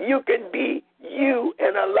 You can be you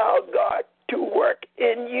and allow God to work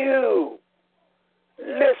in you.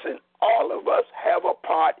 Listen, all of us have a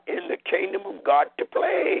part in the kingdom of God to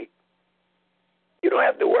play. You don't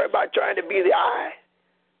have to worry about trying to be the eye.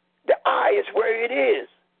 The eye is where it is,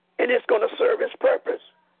 and it's going to serve its purpose.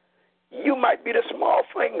 You might be the small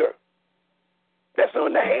finger that's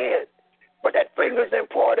on the hand, but that finger is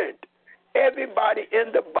important. Everybody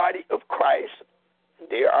in the body of Christ,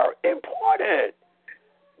 they are important.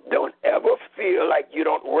 Don't ever feel like you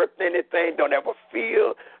don't worth anything. Don't ever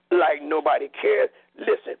feel like nobody cares.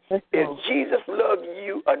 Listen, if Jesus loved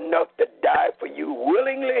you enough to die for you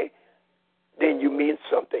willingly, then you mean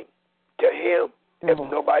something to him. If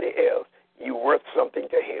nobody else, you worth something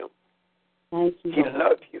to him. Thank you. He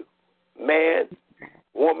loved you. Man,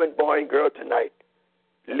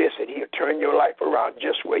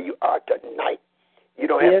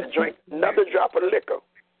 drink another drop of liquor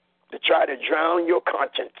to try to drown your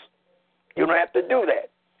conscience. You don't have to do that.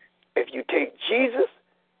 If you take Jesus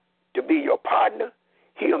to be your partner,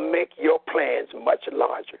 he'll make your plans much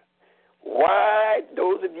larger. Why,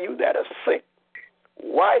 those of you that are sick,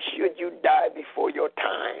 why should you die before your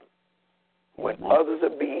time when others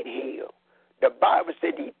are being healed? The Bible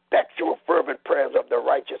said the effectual fervent prayers of the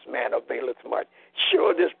righteous man availeth much.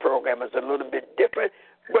 Sure, this program is a little bit different,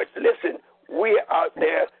 but listen, we're out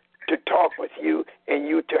there to talk with you and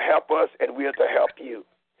you to help us, and we're to help you.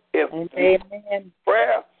 If you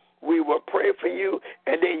prayer, we will pray for you,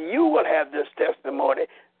 and then you will have this testimony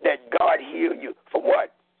that God healed you. From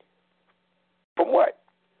what? From what?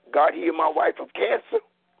 God healed my wife of cancer.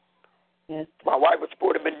 Yes. My wife was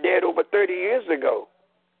supposed to have been dead over 30 years ago.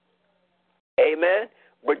 Amen.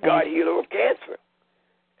 But God healed her of cancer.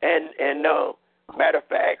 And matter of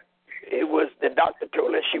fact, it was the doctor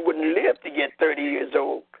told her she wouldn't live to get 30 years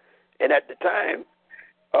old. And at the time,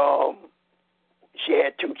 she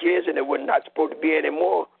had 2 kids, and it was not supposed to be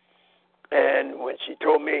anymore. And when she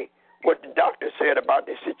told me what the doctor said about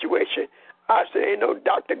this situation, I said, ain't no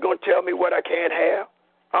doctor going to tell me what I can't have.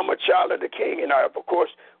 I'm a child of the King. And of course,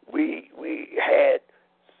 we had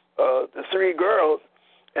the 3 girls,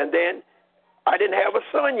 and then I didn't have a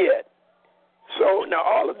son yet. So now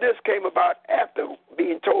all of this came about after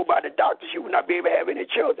being told by the doctor she would not be able to have any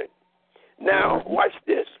children. Now, watch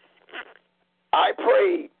this. I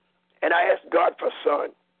prayed, and I asked God for a son.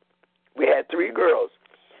 We had 3 girls,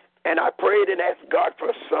 and I prayed and asked God for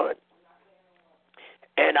a son.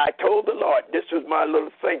 And I told the Lord, this was my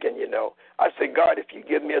little thinking, you know. I said, God, if you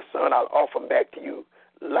give me a son, I'll offer him back to you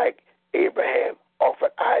like Abraham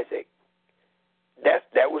offered Isaac.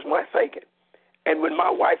 That was my thinking. And when my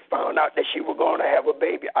wife found out that she was going to have a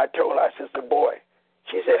baby, I told her, I said, it's a boy.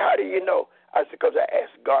 She said, how do you know? I said, because I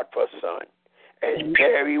asked God for a son. And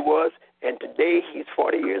there he was, and today he's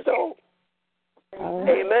 40 years old.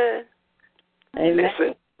 Amen. Amen.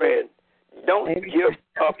 Listen, friend, don't give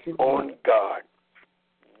up on God.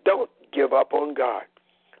 Don't give up on God.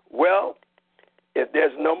 Well, if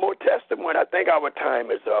there's no more testimony, I think our time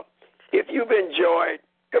is up. If you've enjoyed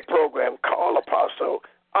the program, call Apostle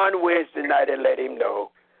on Wednesday night and let him know,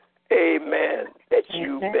 amen, that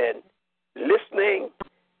you've been listening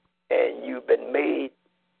and you've been made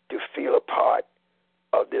to feel a part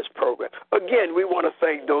of this program. Again, we want to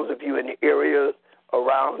thank those of you in the areas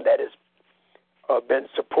around that has been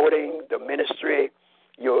supporting the ministry,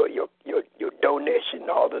 your donation,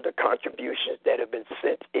 all of the contributions that have been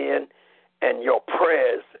sent in, and your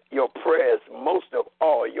prayers, most of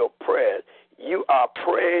all, your prayers. You are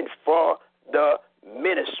praying for the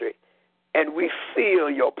ministry, and we feel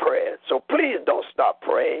your prayers. So please don't stop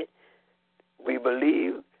praying. We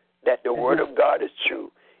believe that the word of God is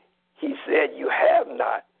true. He said you have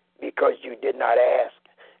not because you did not ask.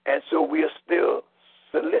 And so we are still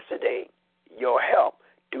soliciting your help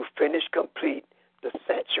to finish complete the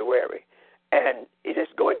sanctuary. And it is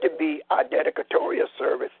going to be our dedicatorial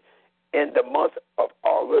service in the month of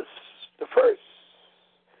August the 1st.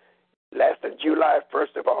 Last of July,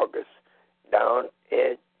 1st of August, down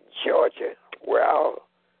in Georgia, where our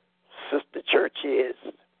sister church is.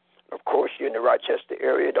 Of course, you're in the Rochester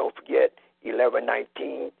area. Don't forget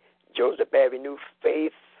 1119 Joseph Avenue,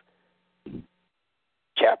 Faith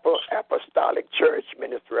Chapel, Apostolic Church,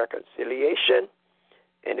 Ministry Reconciliation.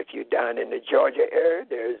 And if you're down in the Georgia area,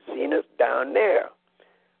 there's Zenith down there.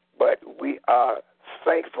 But we are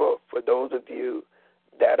thankful for those of you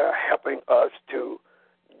that are helping us to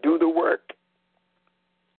do the work,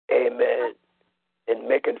 amen, and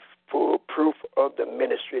making full proof of the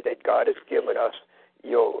ministry that God has given us,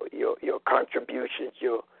 your contributions,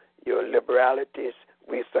 your liberalities.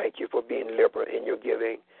 We thank you for being liberal in your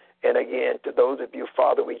giving. And again, to those of you,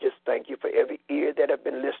 Father, we just thank you for every ear that have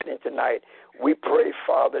been listening tonight. We pray,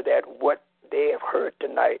 Father, that what they have heard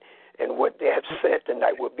tonight and what they have said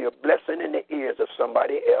tonight will be a blessing in the ears of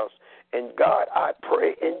somebody else. And God, I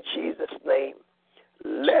pray in Jesus' name,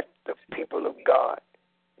 let the people of God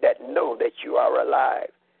that know that you are alive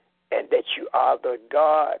and that you are the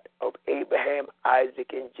God of Abraham,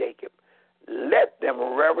 Isaac, and Jacob, let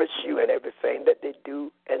them reverence you in everything that they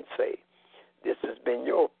do and say. This has been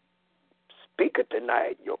your speaker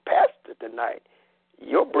tonight, your pastor tonight,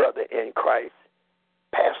 your brother in Christ,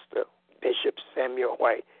 Pastor Bishop Samuel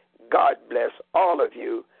White. God bless all of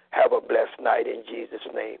you. Have a blessed night in Jesus'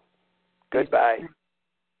 name. Goodbye.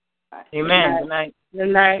 Amen. Good night. Good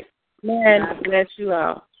night. God bless you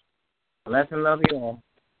all. Bless and love you all.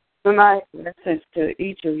 Good night. Blessings to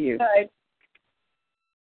each of you. Good night.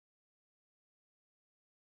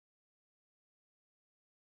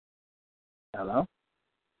 Hello?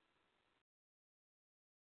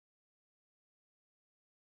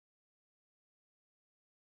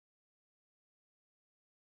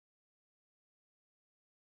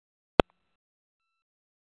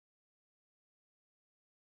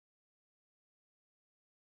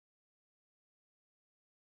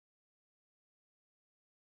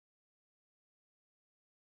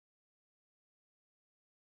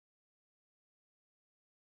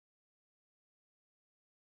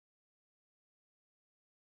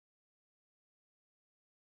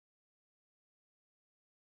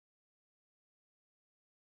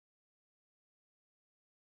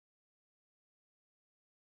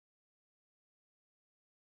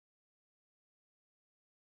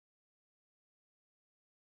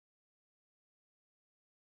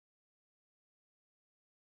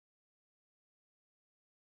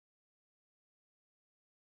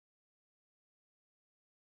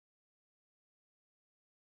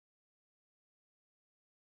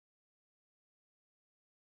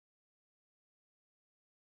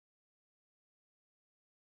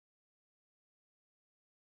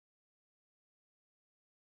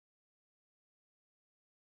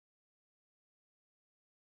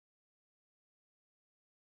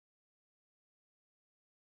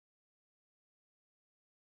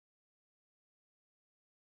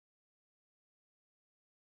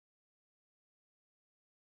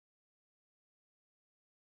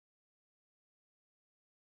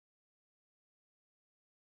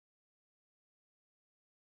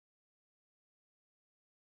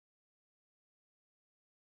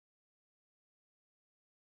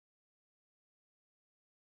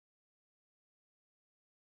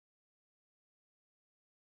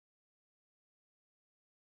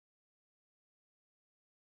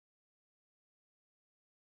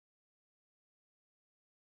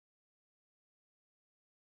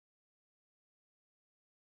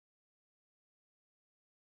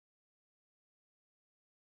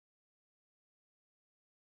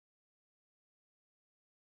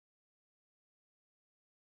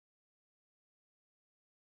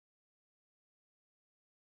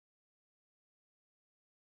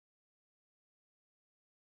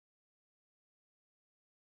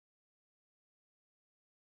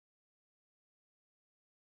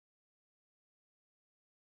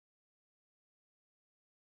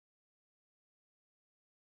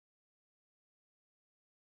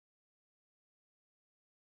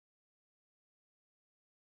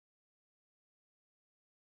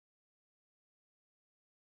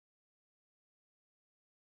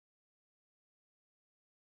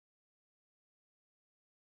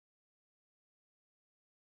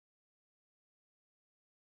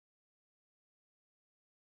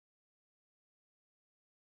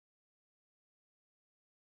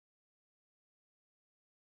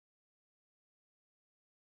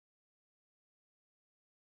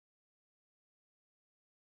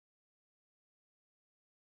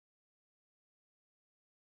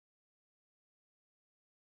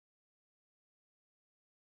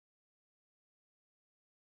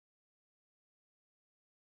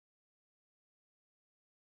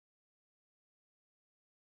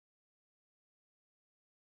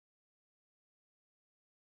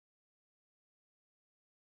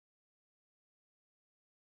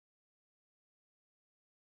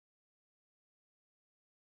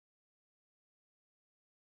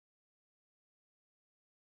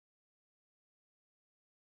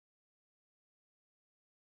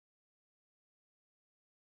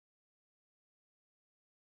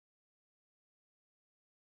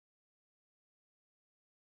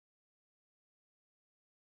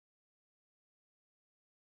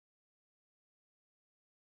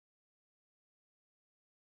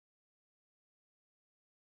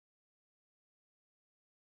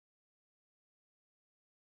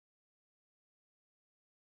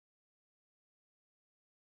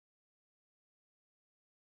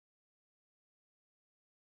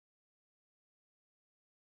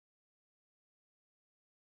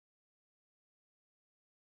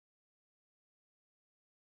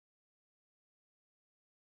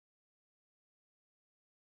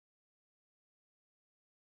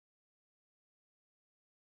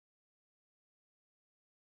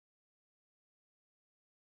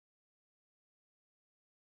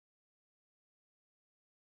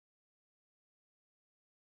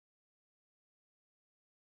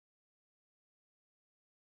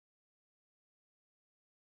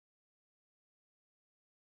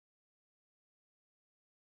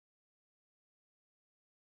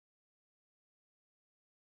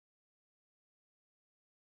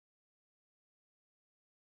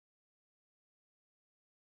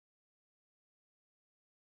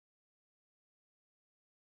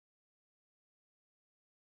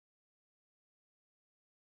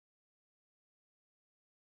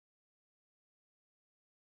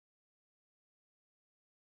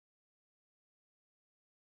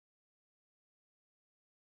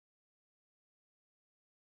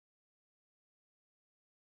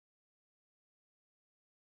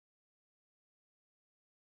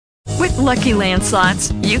 With Lucky Land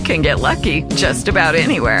Slots, you can get lucky just about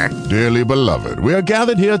anywhere. Dearly beloved, we are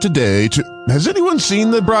gathered here today to... Has anyone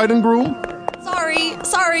seen the bride and groom?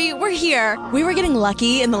 Sorry, we're here. We were getting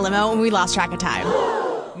lucky in the limo and we lost track of time.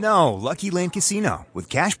 No, Lucky Land Casino, with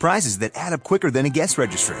cash prizes that add up quicker than a guest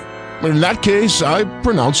registry. In that case, I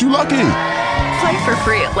pronounce you lucky. Play for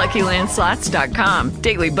free at LuckyLandSlots.com.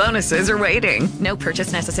 Daily bonuses are waiting. No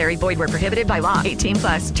purchase necessary. Void where prohibited by law.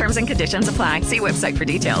 18+. Terms and conditions apply. See website for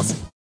details.